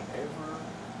thing, whenever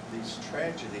these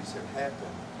tragedies have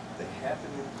happened, they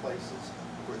happen in places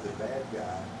where the bad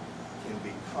guy can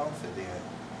be confident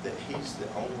that he's the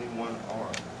only one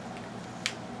armed.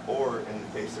 Or in the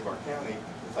case of our county,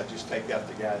 if I just take out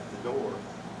the guy at the door,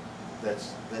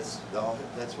 that's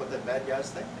what that bad guy's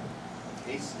thinking.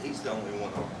 He's the only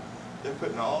one armed. They're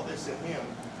putting all this in him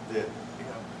that, you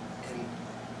know,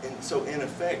 and so in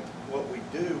effect, what we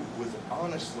do with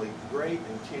honestly great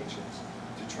intentions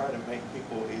to try to make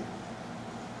people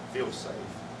feel safe.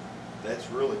 That's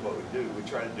really what we do. We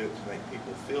try to do it to make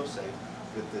people feel safe,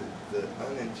 but the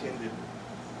unintended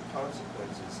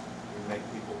consequences, we make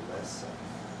people less safe.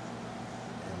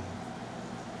 And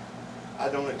I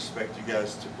don't expect you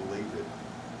guys to believe it,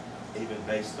 even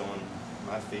based on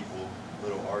my feeble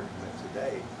little argument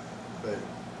today, but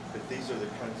these are the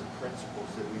kinds of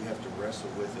principles that we have to wrestle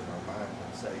with in our mind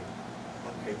and say,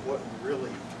 okay, what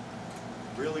really,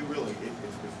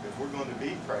 if we're going to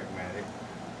be pragmatic,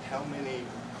 how many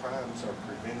crimes are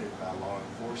prevented by law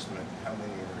enforcement, how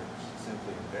many are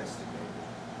simply investigated?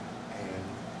 And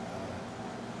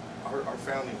our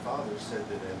founding fathers said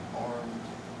that an armed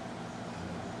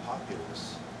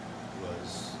populace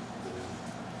was the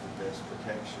best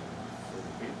protection for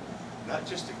the people. Not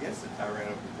just against the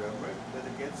tyrannical government, but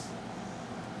against the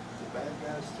bad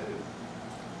guys too.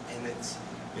 And it's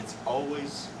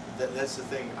always, that's the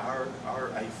thing,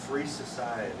 a free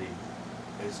society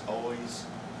is always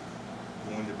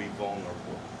going to be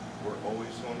vulnerable. We're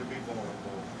always going to be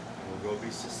vulnerable, and we're going to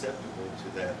be susceptible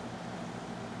to that.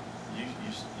 You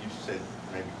said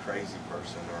maybe crazy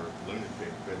person or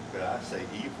lunatic, but I say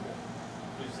evil.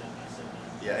 Who said that? I said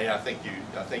that. Yeah, I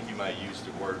think you might use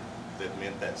the word that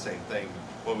meant that same thing.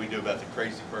 What we do about the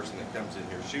crazy person that comes in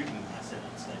here shooting. I said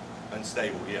unstable.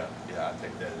 Unstable, yeah, I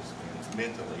think that is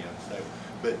mentally unstable.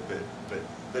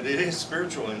 But it is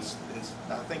spiritual, and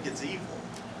I think it's evil.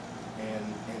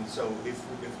 And so if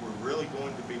we're really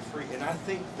going to be free, and I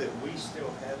think that we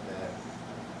still have that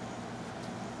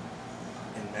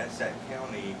in Massac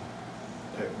County,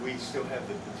 we still have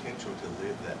the potential to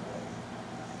live that way,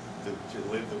 to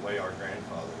live the way our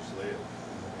grandfathers lived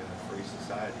in a free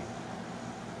society.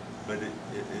 But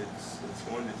it's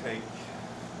going to take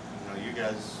know, you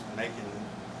guys making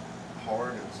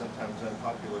hard and sometimes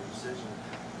unpopular decisions.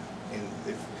 And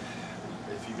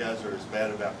if you guys are as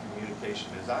bad about communication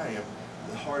as I am,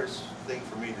 the hardest thing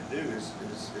for me to do is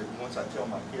once I tell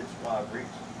my kids why I've reached,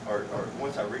 or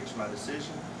once I reach my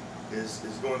decision, is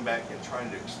going back and trying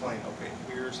to explain, okay,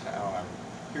 here's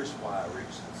why I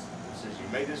reached this decision.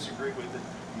 You may disagree with it,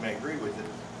 you may agree with it,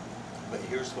 but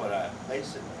here's what I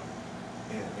base it on.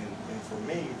 And for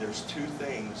me, there's two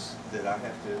things that I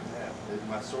have to have.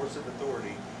 My source of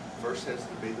authority first has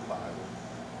to be the Bible.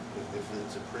 If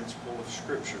it's a principle of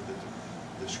Scripture, that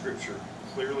the Scripture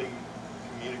clearly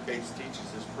communicates, teaches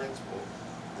this principle,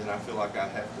 then I feel like I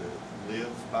have to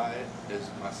live by it as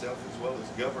myself, as well as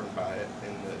govern by it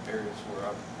in the areas where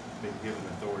I've been given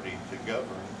authority to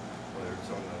govern, whether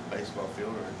it's on the baseball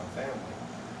field or in my family.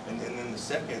 And then the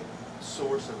second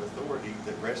source of authority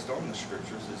that rests on the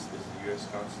Scriptures is the U.S.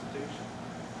 Constitution.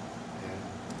 And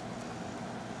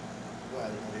well, I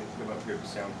didn't come up here to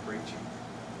sound preachy,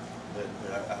 but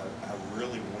I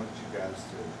really want you guys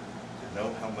to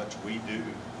know how much we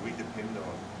depend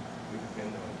on you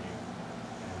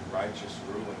and righteous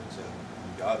rulings, and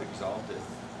God exalteth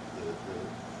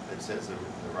it says the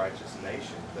righteous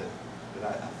nation, but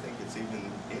I think it's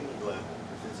even any level,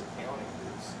 if it's a county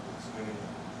that's doing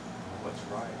what's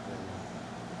right and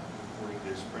according to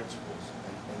his principles,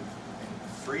 and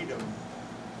freedom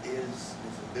is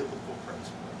a biblical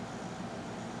principle.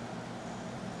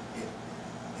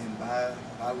 And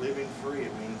by living free,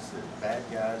 it means that bad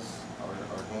guys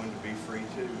are going to be free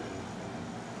too.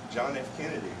 And John F.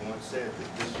 Kennedy once said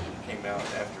that this came out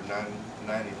after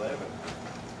 9/11.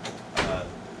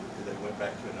 They went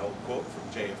back to an old quote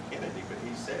from J.F. Kennedy, but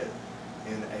he said,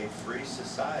 in a free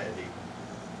society,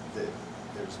 that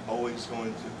there's always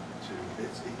going to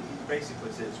he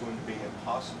basically said it's going to be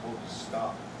impossible to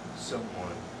stop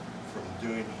someone from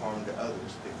doing harm to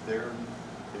others if they're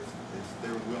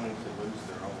willing to lose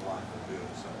their own life in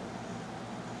doing so.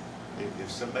 If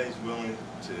somebody's willing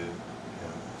to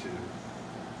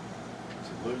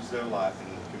lose their life in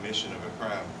the commission of a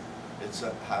crime, it's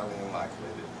highly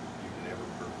unlikely that you can ever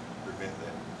prevent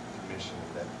that commission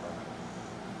of that crime.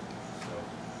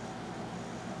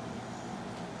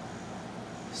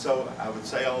 So I would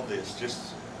say all this,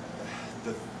 just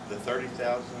the 30,000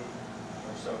 or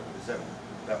so, is that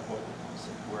about what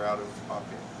we're out of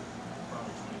pocket?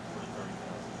 Probably 24 to 30,000.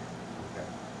 Okay.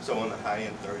 So on the high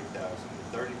end, 30,000.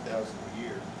 The 30,000 a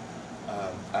year,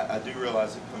 I do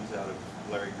realize it comes out of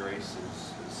Larry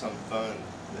Grace's some fund,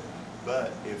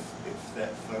 but if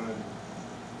that fund,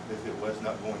 if it was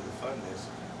not going to fund this,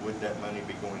 would that money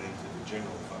be going into the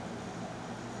general fund?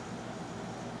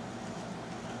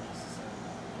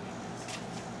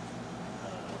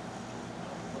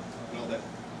 Well, that,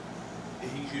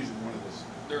 he's using one of those.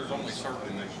 There's only certain-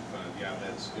 Donation fund, yeah,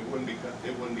 it wouldn't be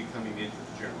coming into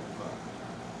the general fund.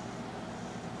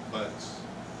 But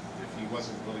if he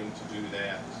wasn't willing to do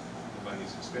that, the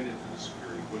money's expended for the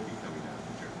security would be coming out of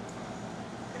the general fund.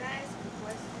 Could I ask a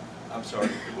question? I'm sorry,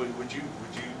 would you,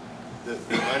 the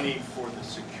money for the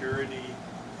security?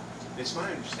 It's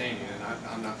my understanding, and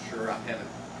I'm not sure, I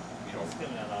haven't, It's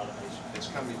coming out of automation. it's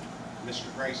coming, Mr.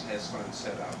 Grace has funds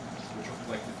set up, which are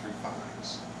collected through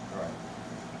fines. Right.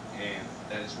 And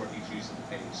that is what he's using to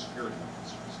pay the security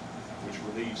officers, which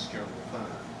relieves general fund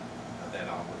of that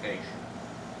obligation.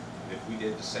 And if we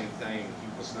did the same thing, he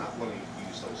was not willing to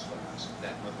use those funds,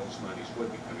 those monies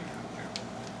would be coming out of general.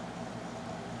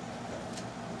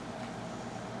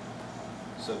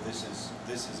 So this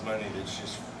is money that's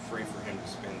just free for him to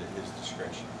spend at his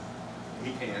discretion.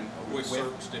 He can, With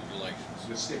certain stipulations.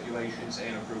 with stipulations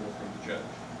and approval from the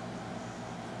judge.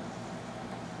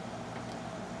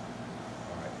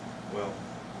 All right. Well,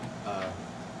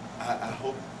 I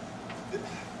hope that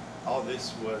all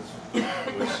this was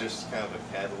just kind of a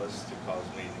catalyst to cause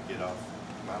me to get off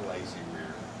my lazy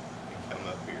rear and come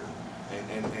up here.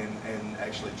 And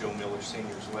actually Joe Miller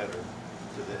Sr.'s letter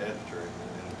to the editor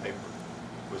in the paper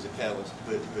was a catalyst.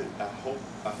 But I hope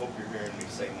you're hearing me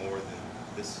say more than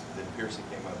this, that Pearson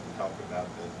came up and talked about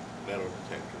the metal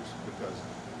detectors, because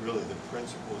really the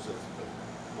principles of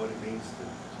what it means to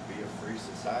be a free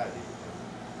society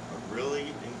are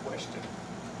really in question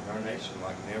in our nation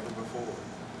like never before.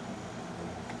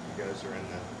 You guys are in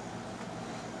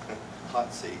the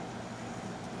hot seat,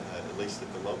 at least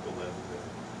at the local level,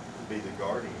 to be the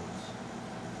guardians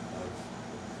of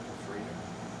freedom.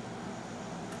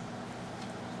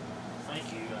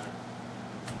 Thank you.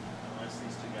 Unless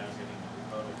these two guys get any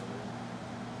rebuttal with it,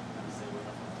 I would say we're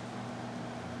not.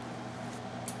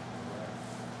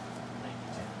 Thank you,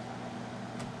 Tim.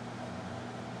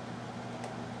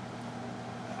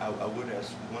 I would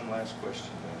ask one last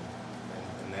question then.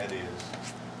 and that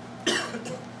is,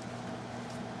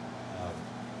 um,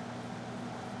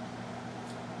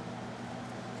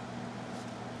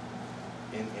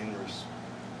 in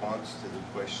response to the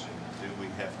question, do we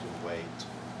have to wait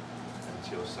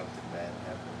until something bad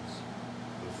happens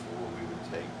before we would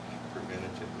take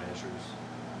preventative measures?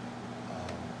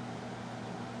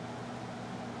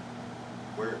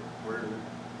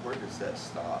 Where does that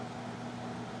stop?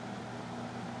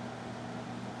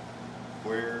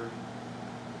 Where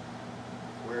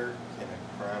can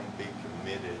a crime be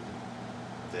committed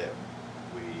that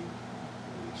we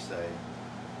say,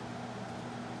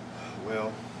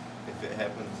 well, if it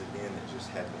happens again, it just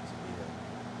happens again?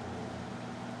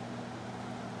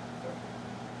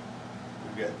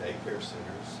 We've got daycare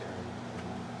centers here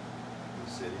in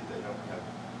the city. They don't have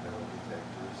metal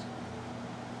detectors.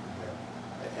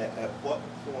 At what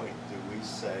point do we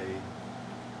say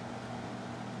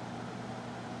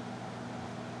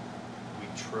we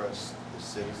trust the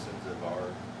citizens of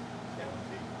our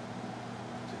county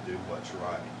to do what's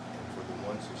right? And for the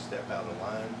ones who step out of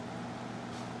line,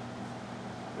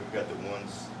 we've got the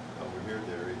ones over here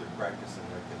that are either practicing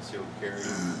their concealed carry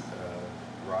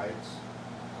rights.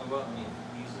 Well, I mean,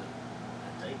 use a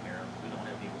daycare. We don't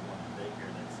have people going to daycare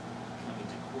that's coming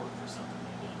to court for something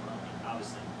they did wrong. I mean,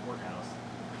 obviously in the courthouse,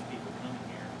 there's people coming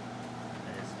here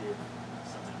that has did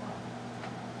something wrong.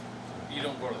 You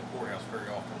don't go to the courthouse very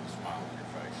often with a smile on your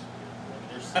face. I mean,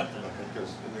 there's something.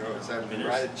 Because, it's having I mean, to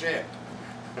write a check.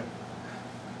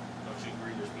 Don't you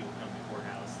agree there's people coming to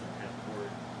courthouse that have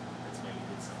court that's maybe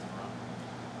did something wrong?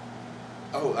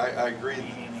 Oh, I agree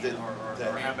that.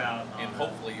 Or how about, And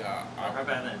hopefully, or how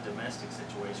about in a domestic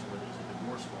situation where there's a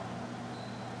divorce going on?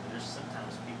 There's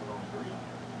sometimes people don't agree on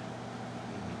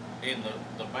everything.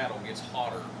 and the battle gets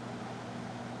hotter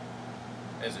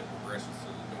as it progresses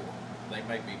through the door. They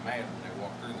may be mad when they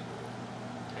walk through the door.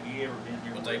 Have you ever been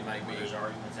here But where they may where be- there's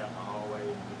arguments out in the hallway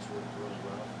and it's really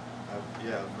rough?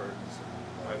 Yeah, I've heard some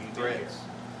Have you been threats.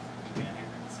 Have you been here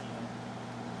and seen it?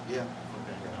 Yeah.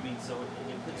 Okay, I mean, so it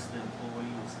puts the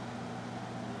employees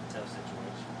in a tough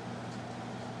situation.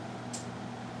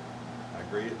 I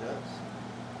agree it does.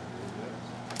 I agree it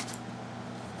does.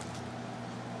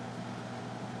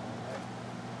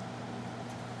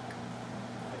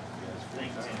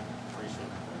 Thank you, Tim, appreciate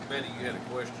it. Betty, you had a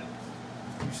question?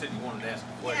 You said you wanted to ask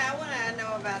a question. Yeah, I wanna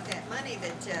know about that money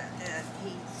that,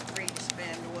 he's free to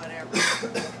spend, whatever,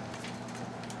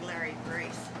 Larry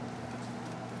Grace,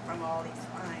 from all these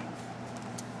fines.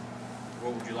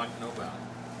 What would you like to know about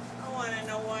it? I wanna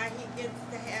know why he gets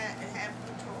to have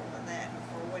control of that,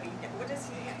 or what does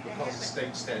he have to have Because the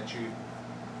it? state statute,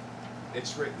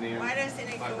 it's written in. Why doesn't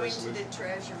it by go into the resolution.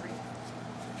 treasury?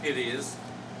 It is.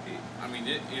 I mean,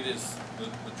 it is, the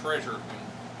treasurer,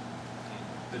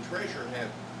 The treasurer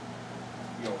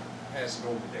has it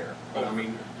over there, but I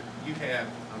mean, you have,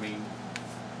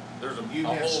 there's a you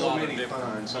whole have so lot of many different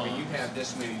funds, you have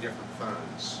this many different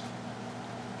funds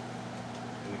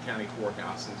in the county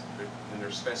courthouse, and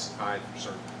they're specified for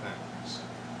certain things.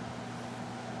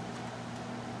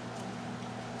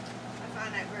 I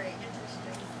find that very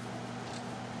interesting.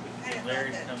 I Get didn't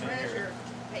Larry to know come the in here. treasurer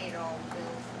paid all the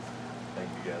bills. Thank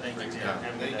you guys Thank for you, your Tim. time.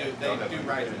 Have a They good do, day. they do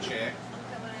write the check, I'm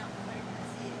coming out and waiting to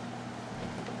see it.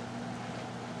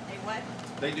 They what?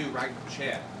 they do write the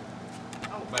check,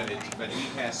 Oh, but okay. he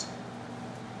has,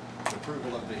 the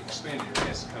approval of the expenditure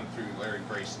has to come through Larry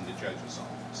Grayson, the judge's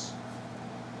office.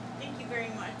 Thank you very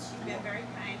much. You've been very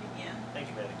kind again. Thank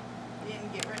you, Betty. You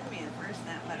didn't get rid of me the first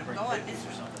time, let him Bring go on cookies this or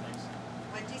one. something next time.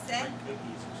 What'd you say? Bring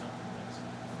cookies or something next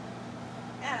time.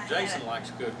 God, I had Jason an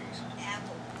likes cookies.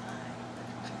 apple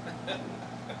pie.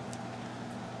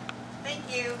 Thank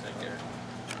you. Take care.